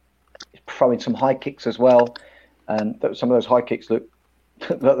 throwing some high kicks as well. Some of those high kicks look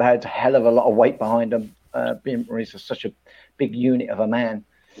they had a hell of a lot of weight behind them. Being Maurice is such a big unit of a man.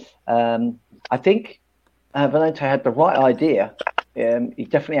 I think Valente had the right idea. He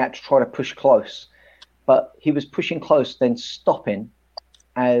definitely had to try to push close, but he was pushing close, then stopping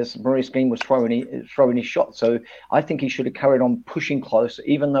as Maurice Green was throwing his shots. So I think he should have carried on pushing close,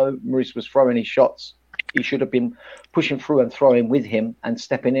 even though Maurice was throwing his shots. He should have been pushing through and throwing with him and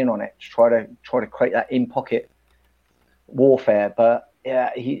stepping in on it to try to create that in pocket warfare. But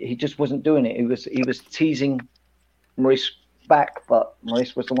yeah, he just wasn't doing it. He was teasing Maurice back, but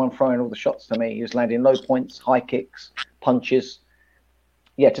Maurice was the one throwing all the shots to me. He was landing low points, high kicks, punches.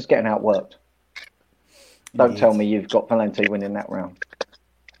 Yeah, just getting outworked. Don't tell me you've got Valente winning that round.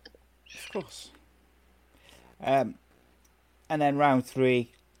 Of course. And then round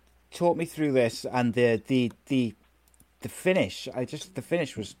 3, talk me through this and the finish. The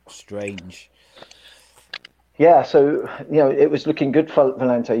finish was strange. Yeah, so it was looking good for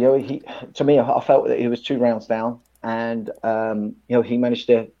Valente. To me, I felt that he was 2 rounds down, and he managed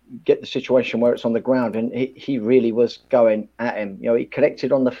to get the situation where it's on the ground, and he really was going at him. He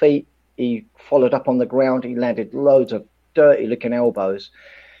connected on the feet, he followed up on the ground, he landed loads of dirty looking elbows,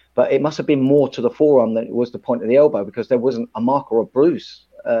 but it must have been more to the forearm than it was the point of the elbow, because there wasn't a mark or a bruise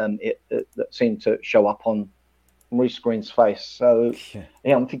that seemed to show up on Maurice Green's face. So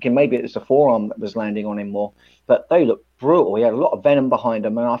I'm thinking maybe it was the forearm that was landing on him more, but they looked brutal. He had a lot of venom behind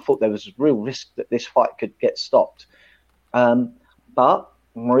him, and I thought there was a real risk that this fight could get stopped. But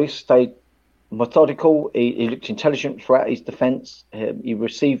Maurice stayed methodical. He looked intelligent throughout his defence. He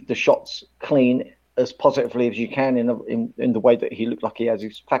received the shots clean, as positively as you can, in the way that he looked like he has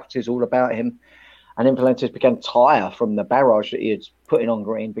his faculties all about him. And then Valente began to tire from the barrage that he had put in on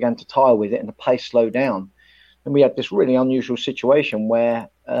Green, began to tire with it, and the pace slowed down. And we had this really unusual situation where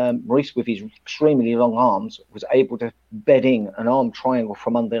Maurice, with his extremely long arms, was able to bed in an arm triangle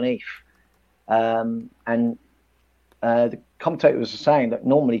from underneath. The commentator was saying that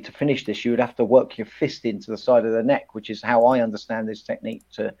normally to finish this, you would have to work your fist into the side of the neck, which is how I understand this technique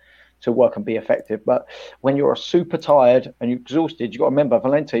to work and be effective. But when you're super tired and you're exhausted, you've got to remember,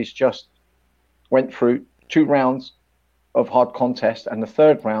 Valente's just went through 2 rounds of hard contest, and the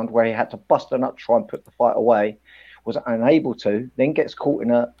 3rd round, where he had to bust a nut to try and put the fight away, was unable to, then gets caught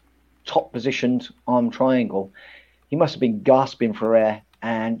in a top positioned arm triangle. He must have been gasping for air.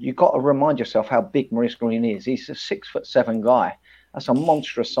 And you've got to remind yourself how big Maurice Green is. He's a 6'7" guy. That's a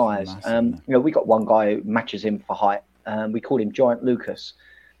monstrous size. We got one guy who matches him for height. We call him Giant Lucas.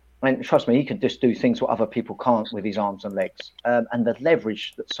 And trust me, he can just do things what other people can't with his arms and legs. And the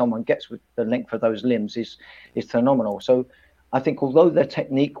leverage that someone gets with the length of those limbs is phenomenal. So I think although their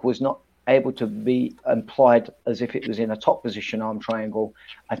technique was not able to be implied as if it was in a top position arm triangle,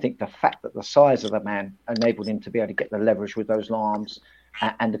 I think the fact that the size of the man enabled him to be able to get the leverage with those long arms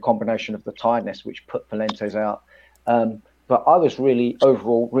and the combination of the tiredness, which put Valente's out. But I was really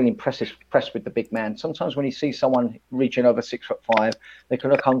impressed with the big man. Sometimes when you see someone reaching over 6'5", they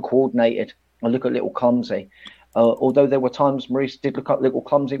can look uncoordinated and look a little clumsy. Although there were times Maurice did look a little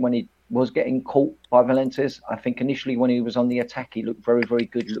clumsy when he was getting caught by Valentes. I think initially when he was on the attack, he looked very, very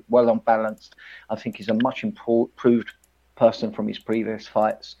good, looked well unbalanced. I think he's a much improved person from his previous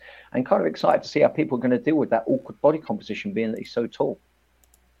fights, and kind of excited to see how people are going to deal with that awkward body composition, being that he's so tall.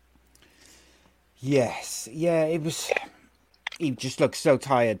 Yes, yeah, it was. He just looked so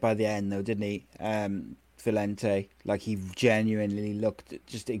tired by the end, though, didn't he? Valente, like he genuinely looked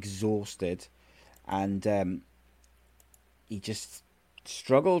just exhausted. and he just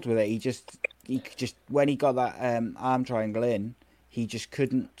struggled with it. He just when he got that arm triangle in, he just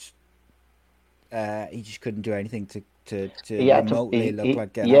couldn't do anything to remotely look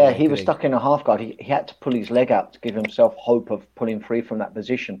like getting out. He was stuck in a half guard. He had to pull his leg out to give himself hope of pulling free from that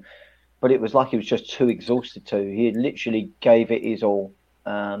position. But it was like he was just too exhausted to. He literally gave it his all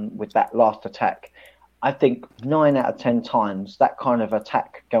with that last attack. I think 9 out of 10 times that kind of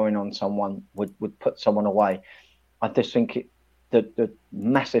attack going on someone would put someone away. I just think the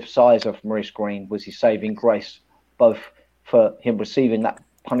massive size of Maurice Green was his saving grace, both for him receiving that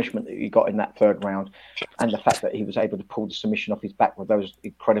punishment that he got in that third round and the fact that he was able to pull the submission off his back with those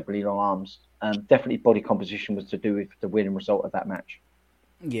incredibly long arms. Definitely body composition was to do with the winning result of that match.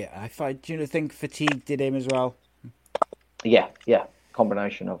 Yeah, do you think fatigue did him as well? Yeah,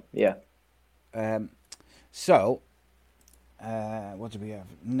 combination of, yeah. So, what do we have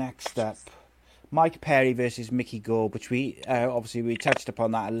next up? Mike Perry versus Mickey Gall, which we obviously we touched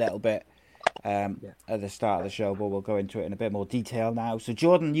upon that a little bit at the start of the show, but we'll go into it in a bit more detail now. So,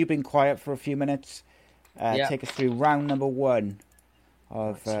 Jordan, you've been quiet for a few minutes. Take us through round number 1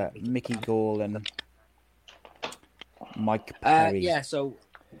 of Mickey Gall and Mike Perry. So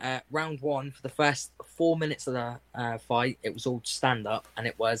round 1, for the first 4 minutes of the fight, it was all stand up, and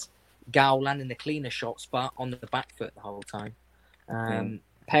it was Gall landing the cleaner shots, but on the back foot the whole time.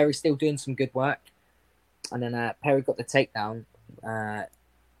 Perry still doing some good work, and then Perry got the takedown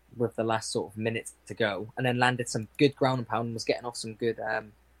with the last sort of minutes to go, and then landed some good ground and pound and was getting off some good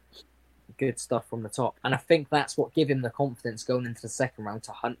stuff from the top. And I think that's what gave him the confidence going into the second round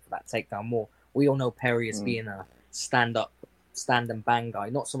to hunt for that takedown more. We all know Perry as being a stand and bang guy,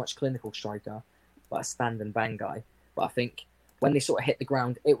 not so much clinical striker, but a stand and bang guy. But I think when they sort of hit the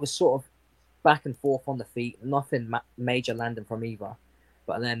ground, it was sort of back and forth on the feet, nothing major landing from either.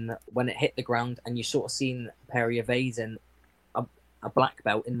 But then when it hit the ground and you sort of seen Perry evading a black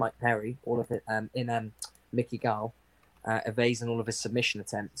belt in Mike Perry, all of it in Mickey Gall, evading all of his submission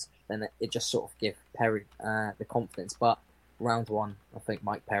attempts, then it just sort of gave Perry the confidence. But round 1, I think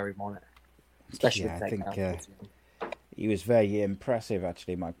Mike Perry won it. Especially I think he was very impressive,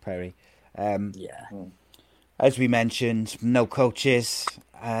 actually, Mike Perry. As we mentioned, no coaches.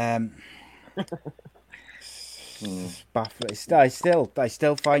 It's baffling. I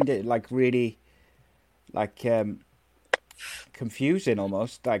still find it like really, like confusing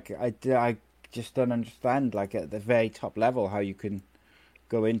almost. Like I just don't understand. Like at the very top level, how you can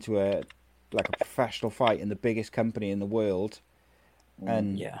go into a professional fight in the biggest company in the world,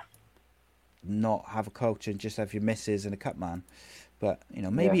 and not have a coach and just have your missus and a cut man. But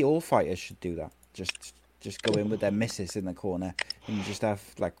maybe all fighters should do that. Just go in with their missus in the corner and just have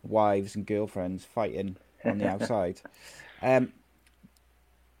like wives and girlfriends fighting on the outside. I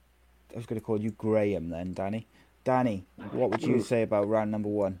was going to call you Graham then, Danny. Danny, what would you say about round number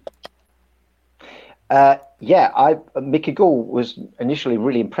 1? Mickey Gall was initially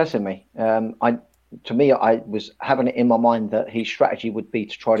really impressing me. I was having it in my mind that his strategy would be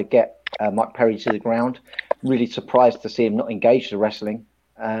to try to get Mike Perry to the ground. Really surprised to see him not engage the wrestling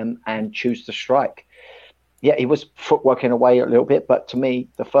and choose to strike. Yeah, he was footworking away a little bit, but to me,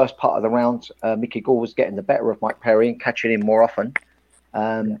 the first part of the round, Mickey Gall was getting the better of Mike Perry and catching him more often.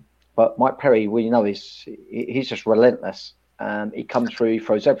 But Mike Perry, he's just relentless. He comes through, he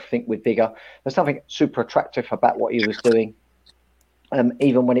throws everything with vigor. There's nothing super attractive about what he was doing.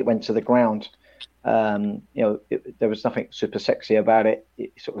 Even when it went to the ground, there was nothing super sexy about it.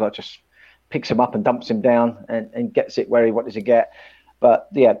 It sort of like just picks him up and dumps him down and gets it where he wanted to get. But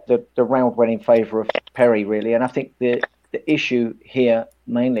yeah, the round went in favour of Perry, really. And I think the issue here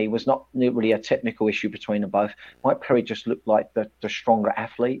mainly was not really a technical issue between them both. Mike Perry just looked like the stronger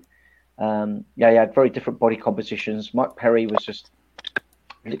athlete. He had very different body compositions. Mike Perry was just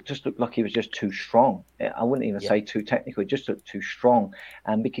looked like he was just too strong. I wouldn't even say too technical. He just looked too strong.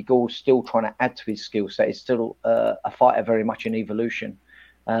 And Mickey Gall's still trying to add to his skill set. He's still a fighter very much in evolution.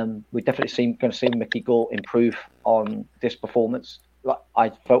 We're definitely going to see Mickey Gall improve on this performance. Like, I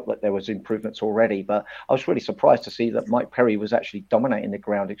felt that there was improvements already, but I was really surprised to see that Mike Perry was actually dominating the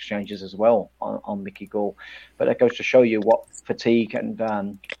ground exchanges as well on Mickey Gall. But that goes to show you what fatigue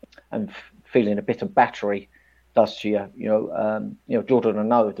and feeling a bit of battery does to you. Jordan, I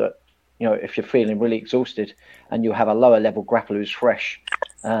know that if you're feeling really exhausted and you have a lower level grappler who's fresh,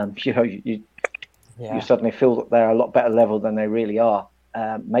 you suddenly feel that they're a lot better level than they really are.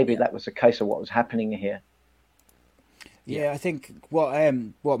 Maybe that was the case of what was happening here. Yeah, I think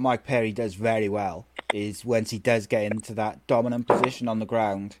what Mike Perry does very well is once he does get into that dominant position on the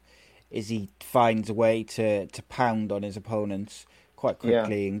ground, is he finds a way to pound on his opponents quite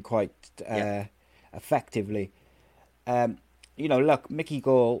quickly and quite effectively. Look, Mickey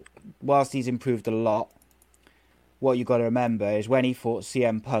Gall, whilst he's improved a lot, what you got to remember is when he fought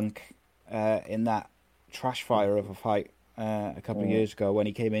CM Punk in that trash fire of a fight a couple of years ago when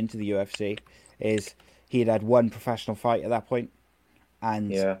he came into the UFC, is he had one professional fight at that point,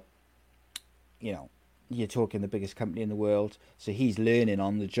 and you're talking the biggest company in the world, so he's learning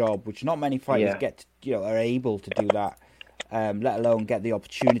on the job, which not many fighters are able to do that, let alone get the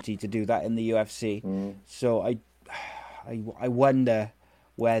opportunity to do that in the UFC. So I wonder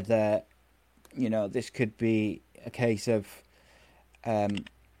whether this could be a case of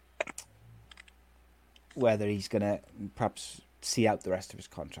whether he's going to perhaps see out the rest of his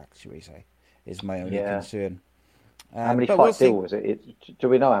contract, shall we say, is my only concern. How many fight deal was it? Do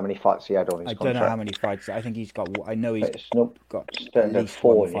we know how many fights he had on his contract? I don't know how many fights. I think he's got. I know he's got at least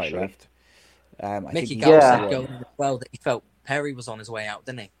 4 fight left. Mickey Gall said going as well that he felt Perry was on his way out,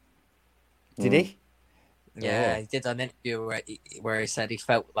 didn't he? Did he? Yeah, he did an interview where he said he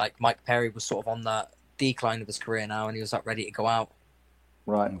felt like Mike Perry was sort of on the decline of his career now, and he was ready to go out.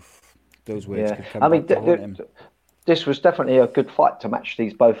 Right. Those words could come back to haunt him. This was definitely a good fight to match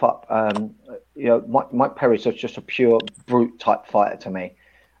these both up. Mike Perry's just a pure brute type fighter to me,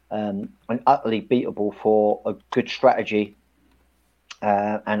 and utterly beatable for a good strategy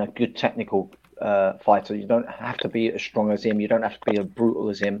and a good technical fighter. You don't have to be as strong as him. You don't have to be as brutal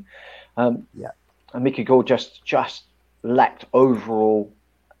as him. And Mickey Gall just lacked overall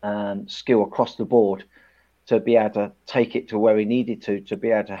skill across the board to be able to take it to where he needed to be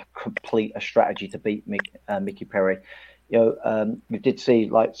able to complete a strategy to beat Mickey Perry. We did see,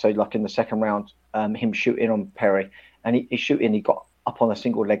 like in the second round, him shooting on Perry, and he got up on a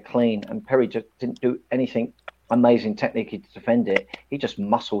single leg clean, and Perry just didn't do anything amazing technically to defend it. He just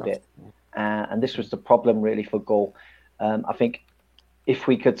muscled it, and this was the problem really for Gall. I think if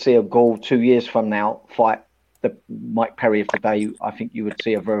we could see a Gall 2 years from now fight the Mike Perry of today, I think you would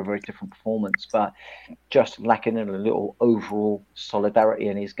see a very, very different performance, but just lacking in a little overall solidarity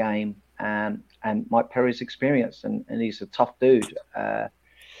in his game and Mike Perry's experience, and he's a tough dude. I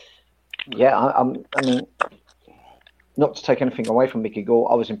mean, not to take anything away from Mickey Gall,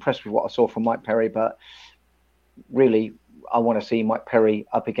 I was impressed with what I saw from Mike Perry, but really I want to see Mike Perry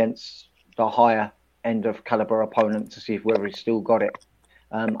up against the higher end of caliber opponent to see whether he's still got it.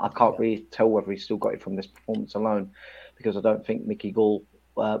 I can't really tell whether he's still got it from this performance alone, because I don't think Mickey Gall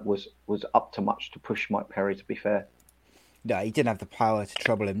was up to much to push Mike Perry, to be fair. No, he didn't have the power to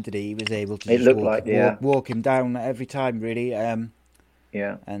trouble him, did he? He was able to walk him down every time, really. And,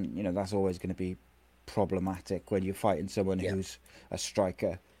 that's always going to be problematic when you're fighting someone who's a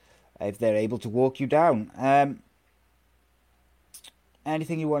striker, if they're able to walk you down.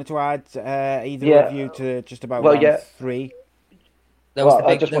 Anything you wanted to add, either of you, to just about round 3?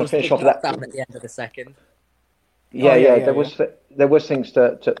 I just want to finish off that at the end of the second. There was things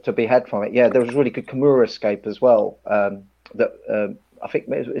to be had from it. Yeah, there was a really good Kimura escape as well. That I think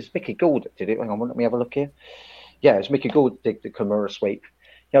it's Mickey Gall that did it. Hang on, let me have a look here. Yeah, it's Mickey Gall that did the Kimura sweep.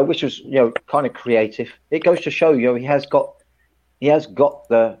 Which was kind of creative. It goes to show he has got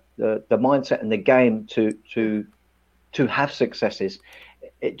the mindset and the game to have successes.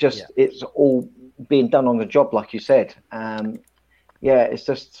 It's all being done on the job, like you said. It's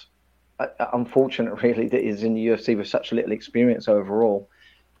just unfortunate, really, that he's in the UFC with such little experience overall.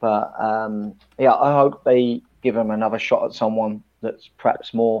 But I hope they give him another shot at someone that's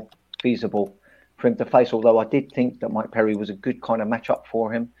perhaps more feasible for him to face. Although I did think that Mike Perry was a good kind of matchup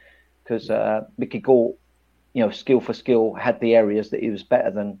for him, because Mickey Gall, skill for skill, had the areas that he was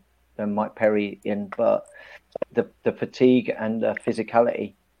better than Mike Perry in, but the fatigue and the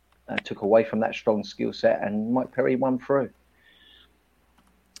physicality took away from that strong skill set, and Mike Perry won through.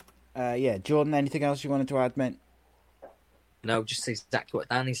 Jordan, anything else you wanted to add, mate? No, just exactly what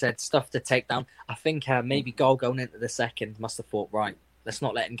Danny said. Stuff to take down. I think maybe Gall going into the second must have thought, right, let's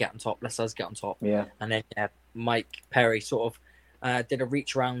not let him get on top. Let's us get on top. Yeah. And then Mike Perry sort of did a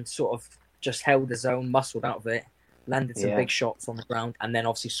reach round, sort of just held his own, muscled out of it, landed some big shots on the ground, and then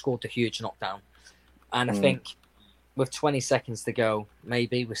obviously scored a huge knockdown. And I think with 20 seconds to go,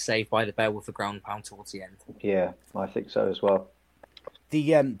 maybe was saved by the bell with the ground pound towards the end. Yeah, I think so as well.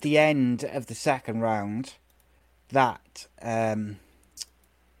 The end of the second round, that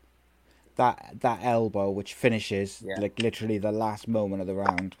elbow which finishes like literally the last moment of the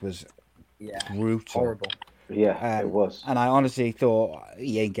round was brutal, horrible. It was. And I honestly thought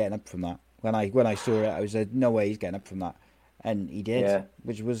he ain't getting up from that. When I saw it, I was like, no way he's getting up from that, and he did,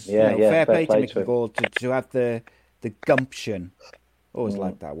 which was fair play to Mickey Gall to have the gumption. Always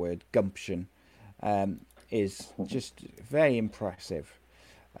like that word, gumption. Is just very impressive.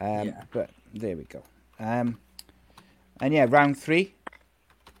 But there we go. And yeah, round 3,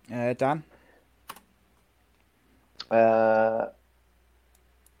 Dan. Round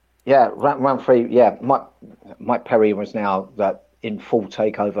 3. Yeah, Mike Perry was now in full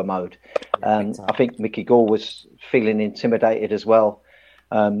takeover mode. I think Mickey Gall was feeling intimidated as well.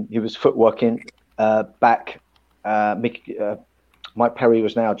 He was footworking back. Mike Perry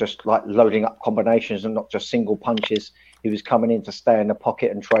was now just like loading up combinations and not just single punches. He was coming in to stay in the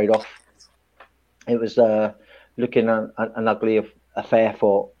pocket and trade off. It was looking an ugly affair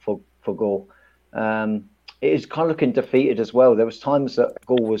for Gall. It is kind of looking defeated as well. There was times that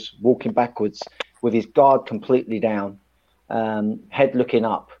Gall was walking backwards with his guard completely down, head looking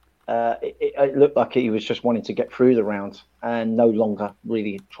up. It looked like he was just wanting to get through the round and no longer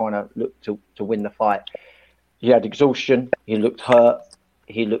really trying to look to win the fight. He had exhaustion. He looked hurt.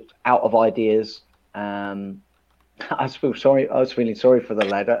 He looked out of ideas. I was feeling sorry for the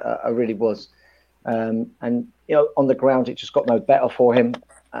lad. I really was. And on the ground, it just got no better for him.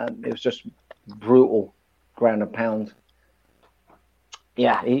 It was just brutal ground and pound.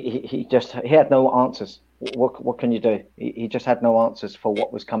 Yeah, he had no answers. What can you do? He just had no answers for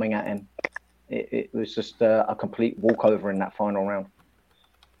what was coming at him. It was just a complete walkover in that final round.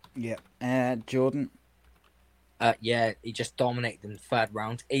 Yeah. Jordan? He just dominated in the third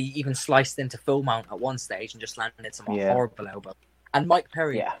round. He even sliced into full mount at one stage and just landed some horrible elbow. And Mike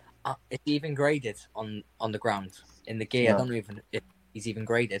Perry, is even graded on the ground in the gi. No. I don't know even if he's even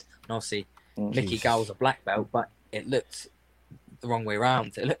graded. And obviously, Mickey Gall's a black belt, but it looked the wrong way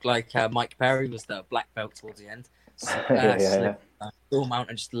around. It looked like Mike Perry was the black belt towards the end. Slipped full mount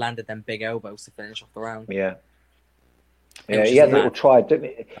and just landed them big elbows to finish off the round. Yeah, he had a little try, didn't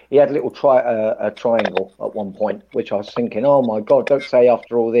he? He had a triangle at one point, which I was thinking, oh my God, don't say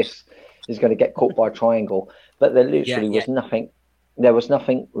after all this he's going to get caught by a triangle. But there literally was nothing. There was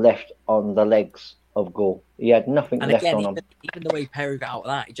nothing left on the legs of Gall. He had nothing left on him. Even the way Perry got out of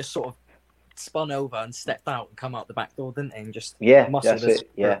that, he just sort of spun over and stepped out and come out the back door, didn't he? And just that's it.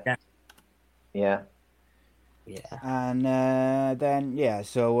 Yeah. And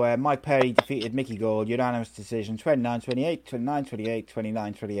so Mike Perry defeated Mickey Gall, unanimous decision, 29-28, 29-28,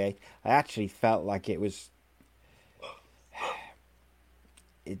 29-28. I actually felt like it was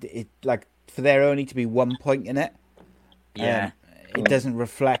it like for there only to be 1 point in it. It doesn't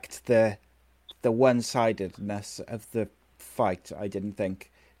reflect the one-sidedness of the fight, I didn't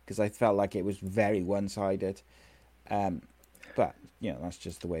think, because I felt like it was very one-sided. But that's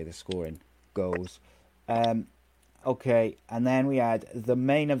just the way the scoring goes. Okay, and then we had the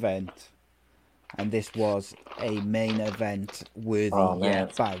main event, and this was a main event worthy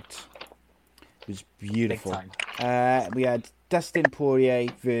bout. It was beautiful. We had Dustin Poirier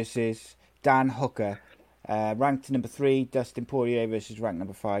versus Dan Hooker, ranked number 3. Dustin Poirier versus ranked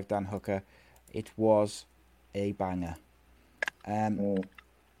number 5. Dan Hooker. It was a banger.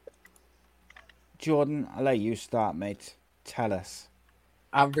 Jordan, I'll let you start, mate. Tell us.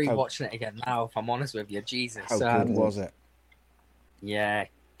 I'm rewatching it again now, if I'm honest with you. Jesus. How good was it? Yeah,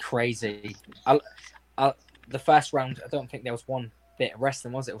 crazy. The first round, I don't think there was one bit of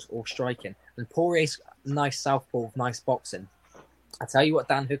wrestling, was it? It was all striking. And Poirier's nice southpaw, nice boxing. I tell you what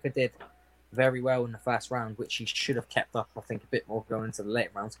Dan Hooker did very well in the first round, which he should have kept up, I think, a bit more going into the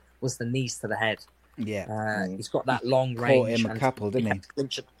later rounds, was the knees to the head. Yeah. He's got that long range. Caught him a couple, didn't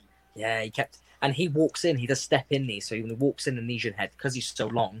he? Yeah, he kept... And he walks in, he does step in knees. So when he walks in and knees your head, because he's so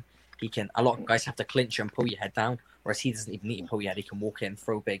long, he can... A lot of guys have to clinch and pull your head down, whereas he doesn't even need to pull your head. He can walk in,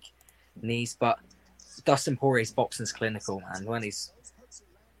 throw big knees. But Dustin Poirier's boxing's clinical, man. When he's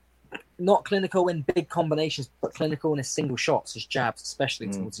not clinical in big combinations, but clinical in his single shots, his jabs, especially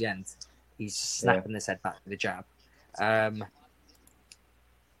towards the end. He's snapping his head back with a jab.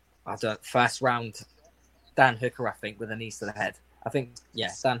 First round, Dan Hooker, I think, with the knees to the head. I think,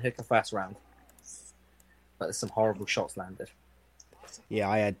 Dan Hooker first round. But there's some horrible shots landed. Yeah,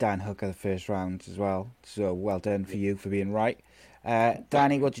 I had Dan Hooker the first round as well. So well done for you for being right.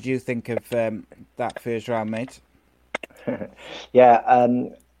 Danny, what did you think of that first round, mate? I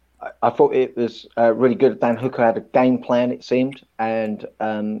thought it was really good. Dan Hooker had a game plan, it seemed, and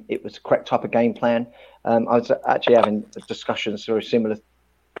it was the correct type of game plan. I was actually having discussions very similar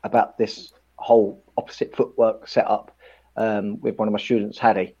about this whole opposite footwork setup with one of my students,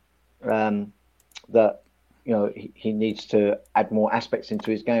 Haddy, that he needs to add more aspects into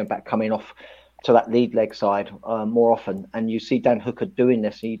his game about coming off to that lead leg side more often. And you see Dan Hooker doing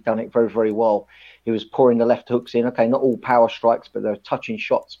this. He'd done it very, very well. He was pouring the left hooks in. Okay, not all power strikes, but they were touching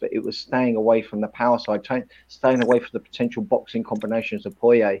shots. But it was staying away from the power side, staying away from the potential boxing combinations of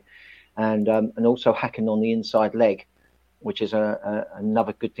Poirier, and also hacking on the inside leg. which is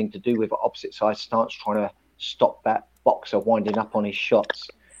another good thing to do with an opposite side stance, trying to stop that boxer winding up on his shots.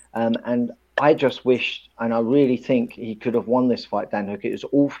 And I just wished, and I really think he could have won this fight, Dan Hooker. It was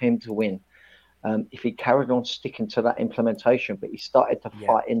all for him to win. If he carried on sticking to that implementation, but he started to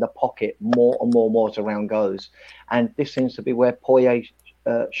fight in the pocket more and more as the round goes. And this seems to be where Poirier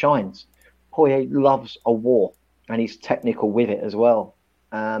shines. Poirier loves a war, and he's technical with it as well.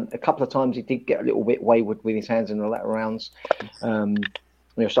 A couple of times he did get a little bit wayward with his hands in the latter rounds.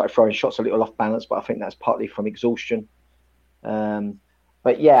 Started throwing shots a little off balance, but I think that's partly from exhaustion.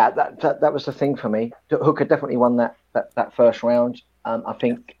 But yeah, that was the thing for me. Hooker definitely won that first round. I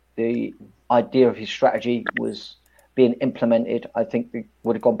think the idea of his strategy was being implemented. I think they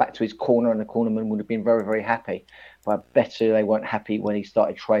would have gone back to his corner, and the cornerman would have been very, very happy. But I bet you they weren't happy when he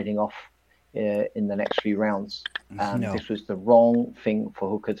started trading off in the next few rounds. No. This was the wrong thing for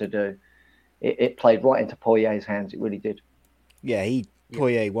Hooker to do. It played right into Poirier's hands. It really did. Yeah,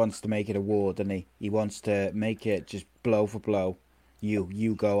 Poirier wants to make it a war, doesn't he? He wants to make it just blow for blow.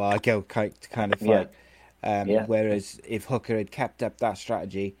 You go, I go kind of fight. Whereas if Hooker had kept up that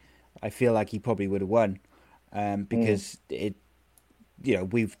strategy, I feel like he probably would have won. Because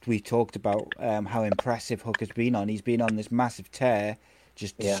we've talked about how impressive Hooker's been on. He's been on this massive tear,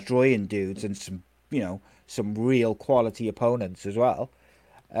 just destroying dudes and some real quality opponents as well.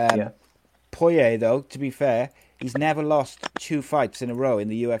 Poirier, though, to be fair, he's never lost 2 fights in a row in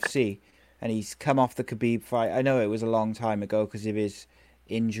the UFC, and he's come off the Khabib fight. I know it was a long time ago because of his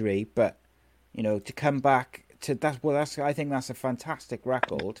injury, but to come back to that, I think that's a fantastic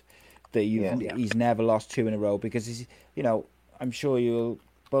record that he's never lost 2 in a row, because he's, I'm sure you'll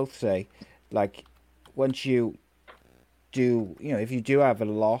both say, like, once you do, if you do have a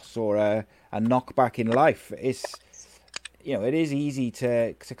loss or a knockback in life, it is easy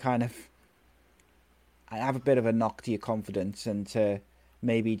to kind of have a bit of a knock to your confidence and to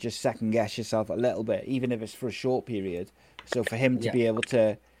maybe just second guess yourself a little bit, even if it's for a short period. So for him to be able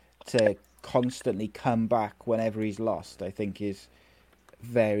to constantly come back whenever he's lost, I think is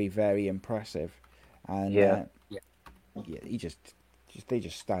very, very impressive. And he they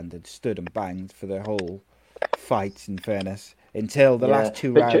just stood and banged for the whole fight, in fairness, until the last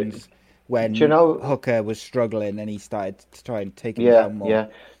 2 rounds. When Hooker was struggling and he started to try and take him down more. Yeah.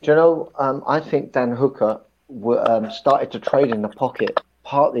 Do you know, I think Dan Hooker started to trade in the pocket,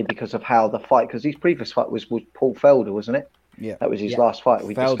 partly because of how the fight, because his previous fight was with Paul Felder, wasn't it? Yeah. That was his last fight.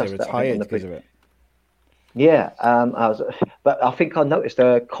 We Felder discussed that retired because of it. Yeah. But I think I noticed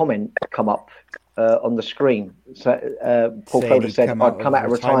a comment come up on the screen. So Paul Felder said, I'd come out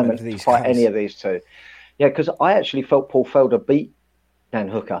of retirement to fight any of these two. Yeah, because I actually felt Paul Felder beat Dan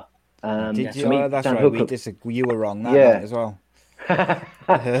Hooker. Did you? To me, that's Dan right. Hooker, You were wrong that night as well.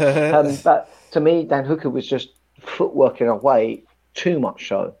 But to me, Dan Hooker was just footworking away too much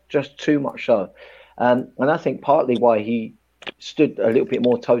so, just too much so. And I think partly why he stood a little bit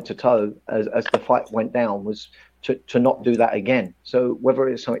more toe-to-toe as the fight went down was to not do that again. So whether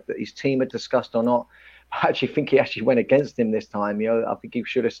it's something that his team had discussed or not, I actually think he actually went against him this time. I think he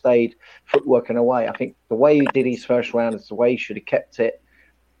should have stayed footworking away. I think the way he did his first round is the way he should have kept it.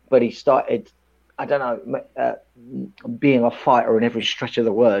 But he started, I don't know, being a fighter in every stretch of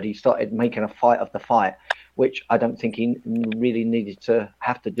the word. He started making a fight of the fight, which I don't think he really needed to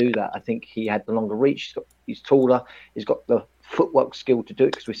have to do that. I think he had the longer reach. He's taller. He's got the footwork skill to do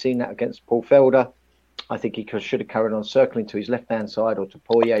it, because we've seen that against Paul Felder. I think he should have carried on circling to his left-hand side or to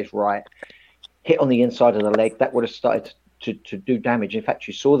Poirier's right, hit on the inside of the leg. That would have started to do damage. In fact,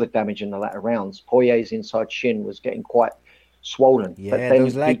 you saw the damage in the latter rounds. Poirier's inside shin was getting quite swollen. Yeah, but then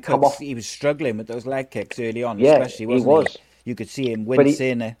those leg kicks, he was struggling with those leg kicks early on, especially, wasn't he? Was. You could see him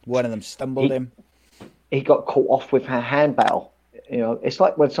wincing. One of them stumbled him. He got caught off with a hand battle. It's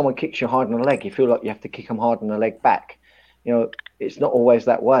like when someone kicks you hard on the leg, you feel like you have to kick them hard on the leg back. It's not always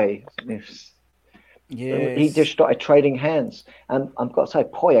that way. He just started trading hands. And I've got to say,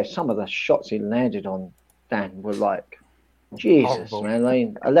 Poirier, some of the shots he landed on Dan were like, Jesus, horrible.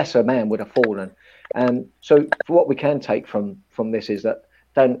 Man, a lesser man would have fallen. So for what we can take from this is that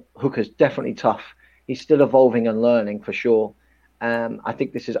Dan Hooker's definitely tough. He's still evolving and learning for sure. I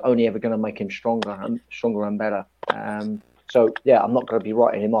think this is only ever going to make him stronger and better. So yeah, I'm not going to be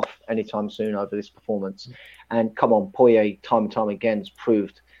writing him off anytime soon over this performance. And come on, Poirier time and time again has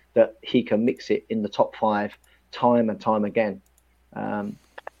proved that he can mix it in the top 5 time and time again.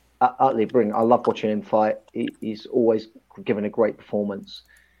 Utterly brilliant. I love watching him fight. He's always given a great performance.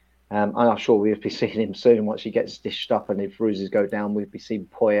 And I'm sure we'll be seeing him soon once he gets stitched up and if bruises go down, we'll be seeing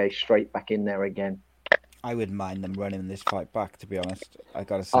Poirier straight back in there again. I wouldn't mind them running this fight back, to be honest. I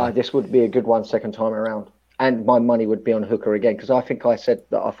got to say. This would be a good one second time around. and my money would be on Hooker again, because I think I said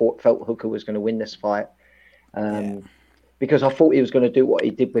that I felt Hooker was going to win this fight, because I thought he was going to do what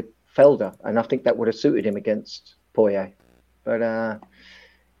he did with Felder, and I think that would have suited him against Poirier. But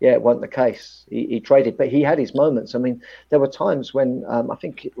it wasn't the case. He traded, but he had his moments. I mean, there were times when I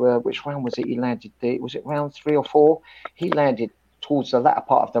think which round was it? He landed. Was it round 3 or 4? He landed towards the latter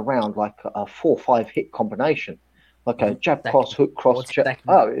part of the round like a 4-5 hit combination, like a jab cross, hook cross.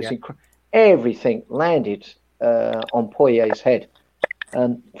 Everything landed on Poirier's head.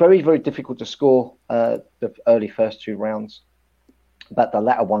 Very, very difficult to score the early first 2 rounds, but the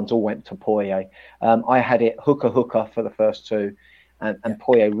latter ones all went to Poirier. I had it hooker for the first 2, and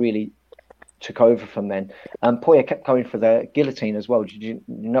Poirier really took over from then. Poirier kept going for the guillotine as well. Did you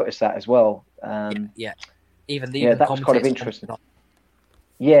notice that as well? Even that was kind of interesting.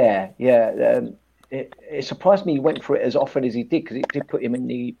 It surprised me he went for it as often as he did, because it did put him in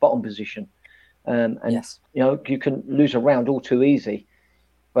the bottom position. You can lose a round all too easy,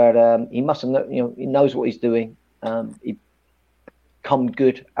 but he mustn't. He knows what he's doing. He come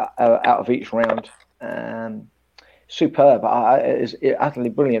good out of each round. Superb. It's utterly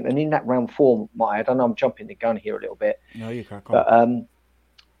brilliant. And in that round 4, I don't know, I'm jumping the gun here a little bit. No, you can't.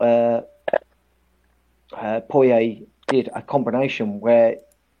 But Poirier did a combination where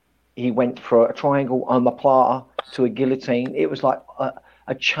he went for a triangle omoplata to a guillotine. It was like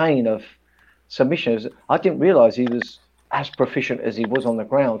a chain of submissions. I didn't realise he was as proficient as he was on the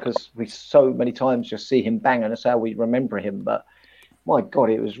ground, because we so many times just see him bang, and that's how we remember him. But my God,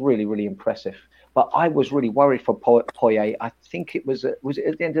 it was really, really impressive. But I was really worried for Poirier. I think it was at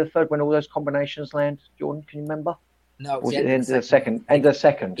the end of the 3rd when all those combinations land. Jordan, can you remember? No, was it at the end of the second? End of the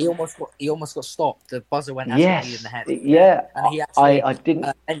second. He almost got stopped. The buzzer went absolutely in the head. Yeah, and he actually I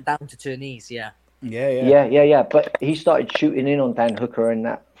didn't went down to 2 knees. Yeah. But he started shooting in on Dan Hooker in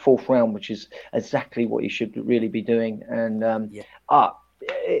that 4th round, which is exactly what he should really be doing. And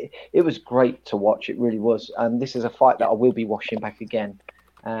it was great to watch. It really was. And this is a fight that I will be watching back again.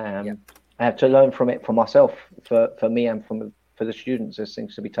 I have to learn from it for myself, for me, and for the students. There's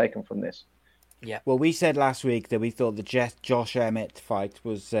things to be taken from this. Yeah. Well, we said last week that we thought the Josh Emmett fight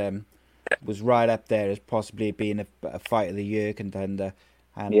was right up there as possibly being a fight of the year contender,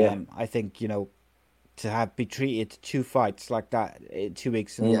 and I think to be treated 2 fights like that 2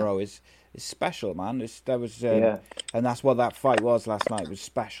 weeks in a row is special, man. And that's what that fight was last night. Was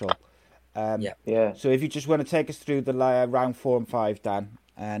special. So if you just want to take us through the round 4 and 5, Dan.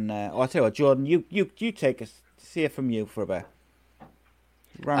 And I'll tell you what, Jordan, you take us, see it from you for a bit.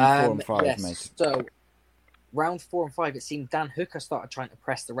 Round 4 and 5, mate. So, round 4 and 5, it seemed Dan Hooker started trying to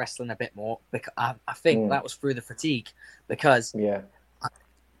press the wrestling a bit more. Because I think that was through the fatigue, because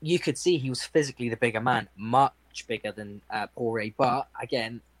you could see he was physically the bigger man, much bigger than Poirier. But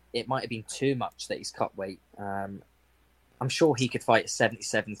again, it might have been too much that he's cut weight. I'm sure he could fight at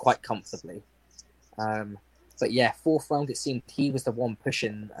 77 quite comfortably. But 4th round, it seemed he was the one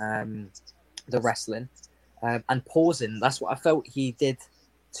pushing the wrestling and pausing. That's what I felt he did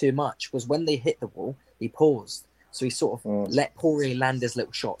too much, was when they hit the wall, he paused. So he sort of let Poirier land his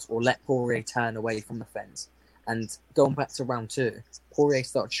little shots, or let Poirier turn away from the fence. And going back to round 2, Poirier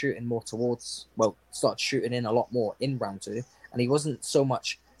started shooting in a lot more in round 2. And he wasn't so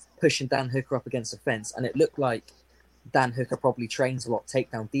much pushing Dan Hooker up against the fence. And it looked like Dan Hooker probably trains a lot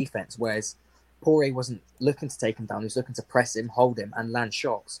takedown defense, whereas Poirier wasn't looking to take him down. He was looking to press him, hold him, and land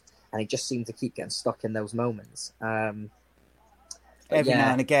shots. And he just seemed to keep getting stuck in those moments. Every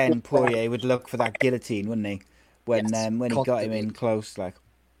now and again, Poirier would look for that guillotine, wouldn't he? When he got him in close, like.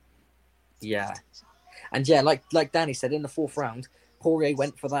 Yeah, and like Danny said, in the 4th round, Poirier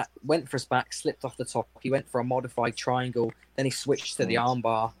went for his back, slipped off the top. He went for a modified triangle. Then he switched to the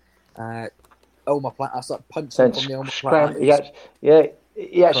armbar. Omoplata, started punching from the omoplata.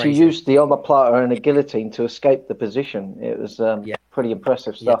 He actually used the omoplata and a guillotine to escape the position. It was pretty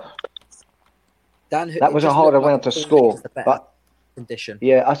impressive stuff. That was a harder round to score, but condition.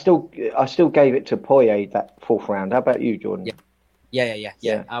 Yeah, I still gave it to Poirier that 4th round. How about you, Jordan?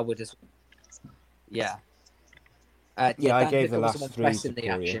 Yeah. I would as. Yeah. I gave the last 3 to the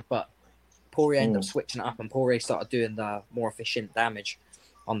Poirier. action, but Poirier ended up switching it up, and Poirier started doing the more efficient damage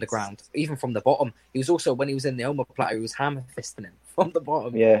on the ground, even from the bottom. He was also, when he was in the omoplata, he was hammer fisting him from the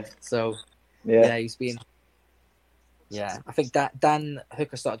bottom. Yeah. So, he's been. Yeah, I think that Dan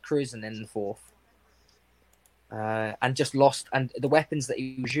Hooker started cruising in the 4th, and just lost. And the weapons that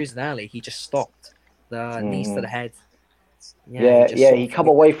he was using early, he just stopped. The knees to the head. He come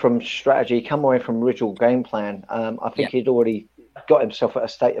away from strategy. He come away from original game plan. I think he'd already got himself at a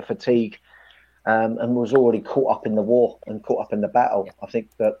state of fatigue. And was already caught up in the war and caught up in the battle. I think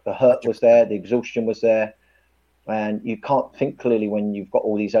that the hurt was there, the exhaustion was there. and you can't think clearly when you've got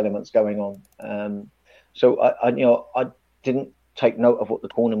all these elements going on. So I didn't take note of what the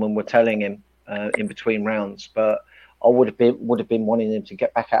cornermen were telling him in between rounds, but I would have been wanting him to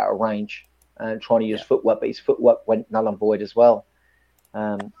get back out of range and trying to use footwork, but his footwork went null and void as well.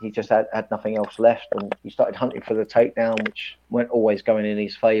 He just had nothing else left, and he started hunting for the takedown, which weren't always going in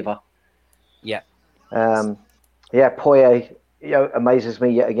his favour. Yeah. Poirier, amazes me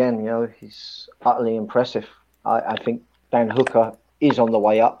yet again. He's utterly impressive. I think Dan Hooker is on the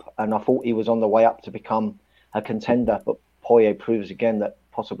way up, and I thought he was on the way up to become a contender, but Poirier proves again that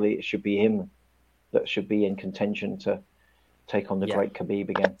possibly it should be him that should be in contention to take on the great Khabib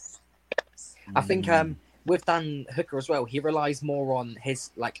again. I think with Dan Hooker as well, he relies more on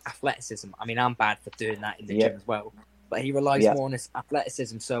his athleticism. I mean, I'm bad for doing that in the gym as well, but he relies more on his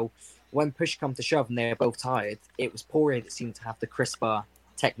athleticism. So when push come to shove and they were both tired, it was Poirier that seemed to have the crisper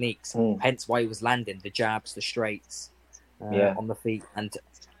techniques, hence why he was landing the jabs, the straights on the feet. And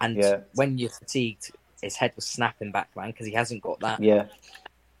when you're fatigued, his head was snapping back, man, because he hasn't got that.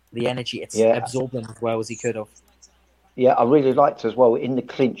 The energy, it's absorbed them as well as he could have. Yeah, I really liked as well in the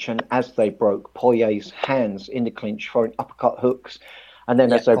clinch, and as they broke, Poirier's hands in the clinch throwing uppercut hooks, and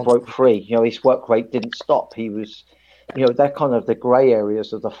then as they broke free, his work rate didn't stop. He was, they're kind of the grey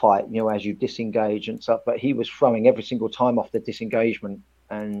areas of the fight, as you disengage and stuff. But he was throwing every single time off the disengagement,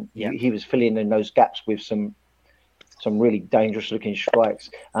 and he was filling in those gaps with some really dangerous looking strikes.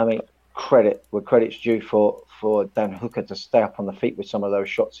 I mean, credit where credit's due for Dan Hooker to stay up on the feet with some of those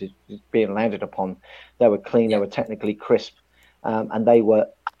shots he's being landed upon. They were clean, they were technically crisp, and they were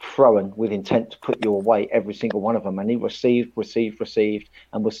thrown with intent to put you away, every single one of them. And he received,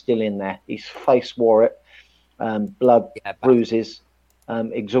 and was still in there. His face wore it, blood, bruises,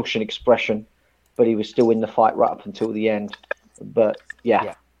 exhaustion expression, but he was still in the fight right up until the end. But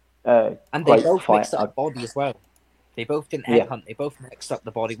and they both mixed up the body as well. They both didn't headhunt. They both mixed up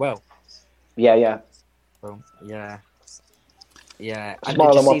the body well. Smile on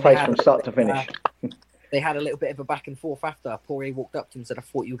my face from start to finish. They had a little bit of a back and forth after. Poirier walked up to him and said, "I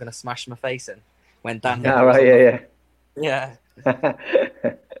thought you were going to smash my face in." When Dan, it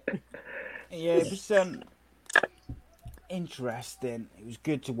was interesting. It was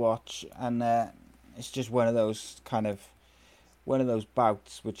good to watch, and it's just one of those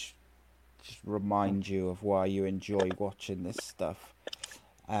bouts which just remind you of why you enjoy watching this stuff.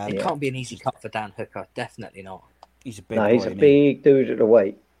 It can't be an easy cut for Dan Hooker. Definitely not. He's a big boy, he's a big dude at the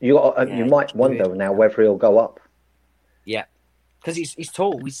weight. You might wonder now whether he'll go up. Yeah, because he's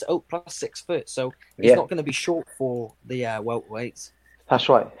tall. He's plus 6 foot, so he's not going to be short for the welterweights. That's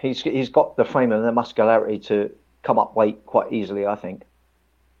right. He's got the frame and the muscularity to come up weight quite easily, I think.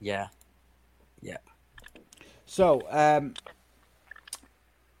 Yeah. So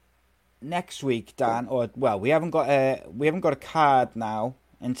next week, Dan, we haven't got a card now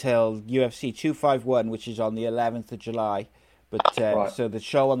until UFC 251, which is on the 11th of July. But so the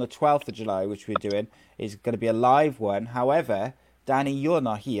show on the 12th of July, which we're doing, is going to be a live one. However, Danny, you're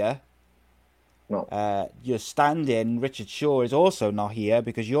not here. No. Your stand-in, Richard Shaw, is also not here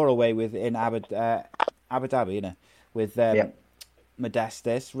because you're away in Abu Dhabi, you know, with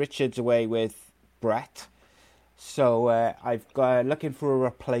Modestus. Richard's away with Brett. So I've got looking for a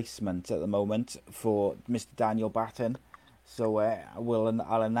replacement at the moment for Mr. Daniel Batten. So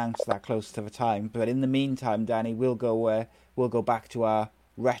I'll announce that close to the time. But in the meantime, Danny, we'll go back to our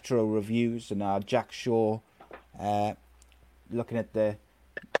retro reviews and our Jack Shaw, looking at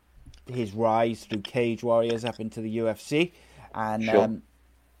his rise through Cage Warriors up into the UFC, and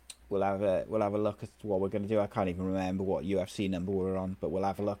we'll have a look at what we're going to do. I can't even remember what UFC number we're on, but we'll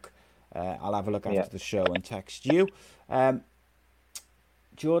have a look. I'll have a look after the show and text you.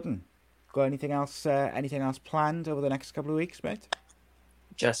 Jordan, got anything else planned over the next couple of weeks, mate?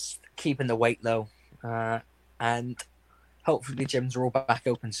 Just keeping the weight low, and hopefully gyms are all back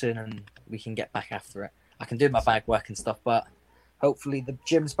open soon and we can get back after it. I can do my bag work and stuff, but hopefully the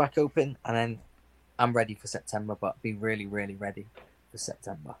gym's back open and then I'm ready for September, but be really, really ready for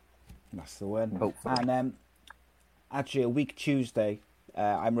September. That's the one. Hopefully. And actually a week Tuesday,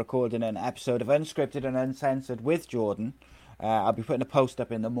 I'm recording an episode of Unscripted and Uncensored with Jordan. I'll be putting a post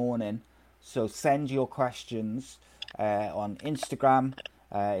up in the morning, so send your questions on Instagram.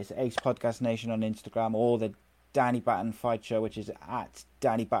 It's Ace Podcast Nation on Instagram, or the Danny Batten Fight Show, which is at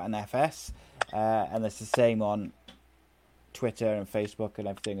Danny Batten FS, and it's the same on Twitter and Facebook and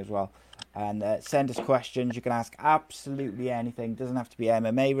everything as well. And send us questions. You can ask absolutely anything. It doesn't have to be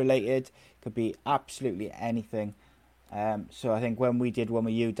MMA related. It could be absolutely anything. So I think when we did one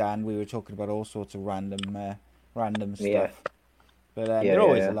with you, Dan, we were talking about all sorts of random stuff. But they're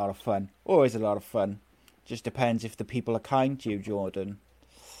always a lot of fun. Always a lot of fun. Just depends if the people are kind to you, Jordan.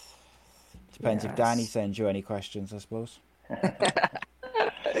 Depends if Danny sends you any questions, I suppose.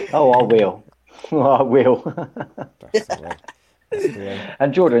 Oh, I will. I will. That's the way. That's the way.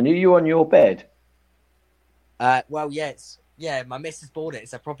 And Jordan, are you on your bed? Well, yes. Yeah, my missus bought it.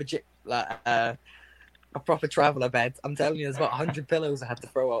 It's a proper a proper traveller bed. I'm telling you, there's about 100 pillows I had to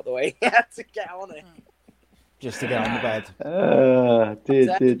throw out the way to get on it. Just to get on the bed.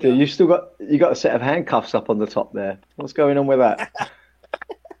 Dear. You got a set of handcuffs up on the top there. What's going on with that?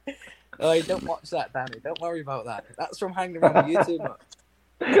 Oh, don't watch that, Danny. Don't worry about that. That's from hanging around with you too much.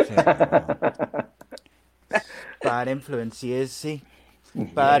 Bad influence, he is, see?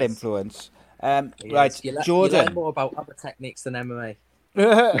 Bad influence. Right, You Jordan. learn more about other techniques than MMA.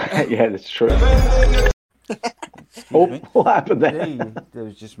 Yeah, that's true. What happened there? That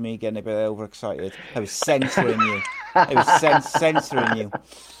was just me getting a bit overexcited. I was censoring you. Censoring you.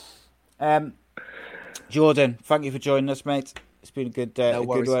 Jordan, thank you for joining us, mate. It's been a good, no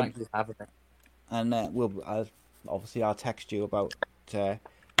worries, good one. thank you for having me. And I'll text you about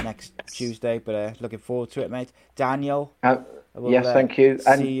next Tuesday, but looking forward to it, mate. Daniel. Yes, thank you.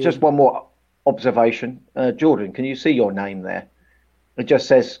 And just one more observation. Jordan, can you see your name there? It just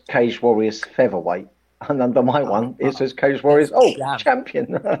says Cage Warriors Featherweight. And under my one, it says Cage Warriors.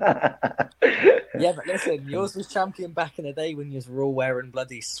 Champion. Yeah, but listen, yours was champion back in the day when you were all wearing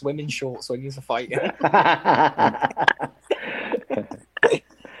bloody swimming shorts when you were fighting.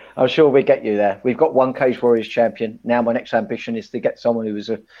 I'm sure we get you there. We've got one Cage Warriors champion. Now my next ambition is to get someone who is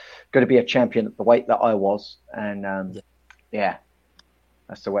going to be a champion at the weight that I was. And yeah,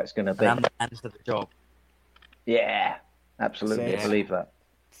 that's the way it's going to be. And I'm the man for the job. Yeah, absolutely. I believe that.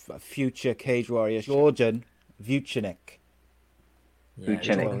 Future Cage Warriors, Jordan Vucenic. Yeah,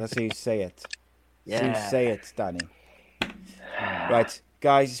 Vucenic. That's how you say it. Yeah. That's how you say it, Danny. Right,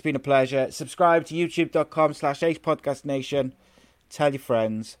 guys, it's been a pleasure. Subscribe to youtube.com/AcePodcastNation. Tell your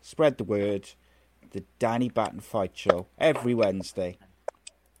friends. Spread the word. The Danny Batten Fight Show every Wednesday.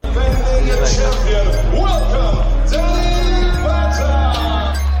 Champion, welcome, Danny Batten.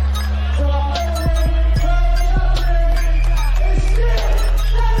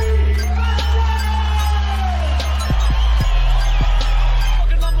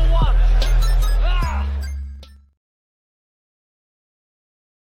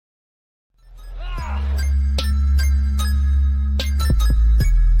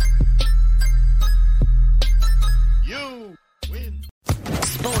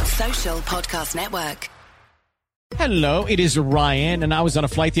 Social Podcast Network. Hello, it is Ryan, and I was on a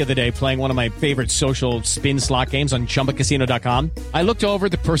flight the other day playing one of my favorite social spin slot games on ChumbaCasino.com. I looked over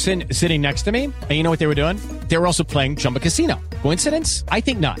at the person sitting next to me, and you know what they were doing? They were also playing Chumba Casino. Coincidence? I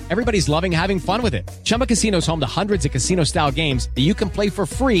think not. Everybody's loving having fun with it. Chumba Casino is home to hundreds of casino-style games that you can play for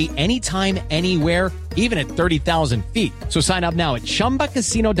free anytime, anywhere, even at 30,000 feet. So sign up now at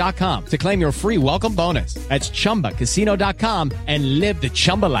ChumbaCasino.com to claim your free welcome bonus. That's ChumbaCasino.com and live the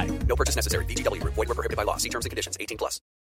Chumba life. No purchase necessary. VGW. Void where prohibited by law. See terms and conditions. 18+.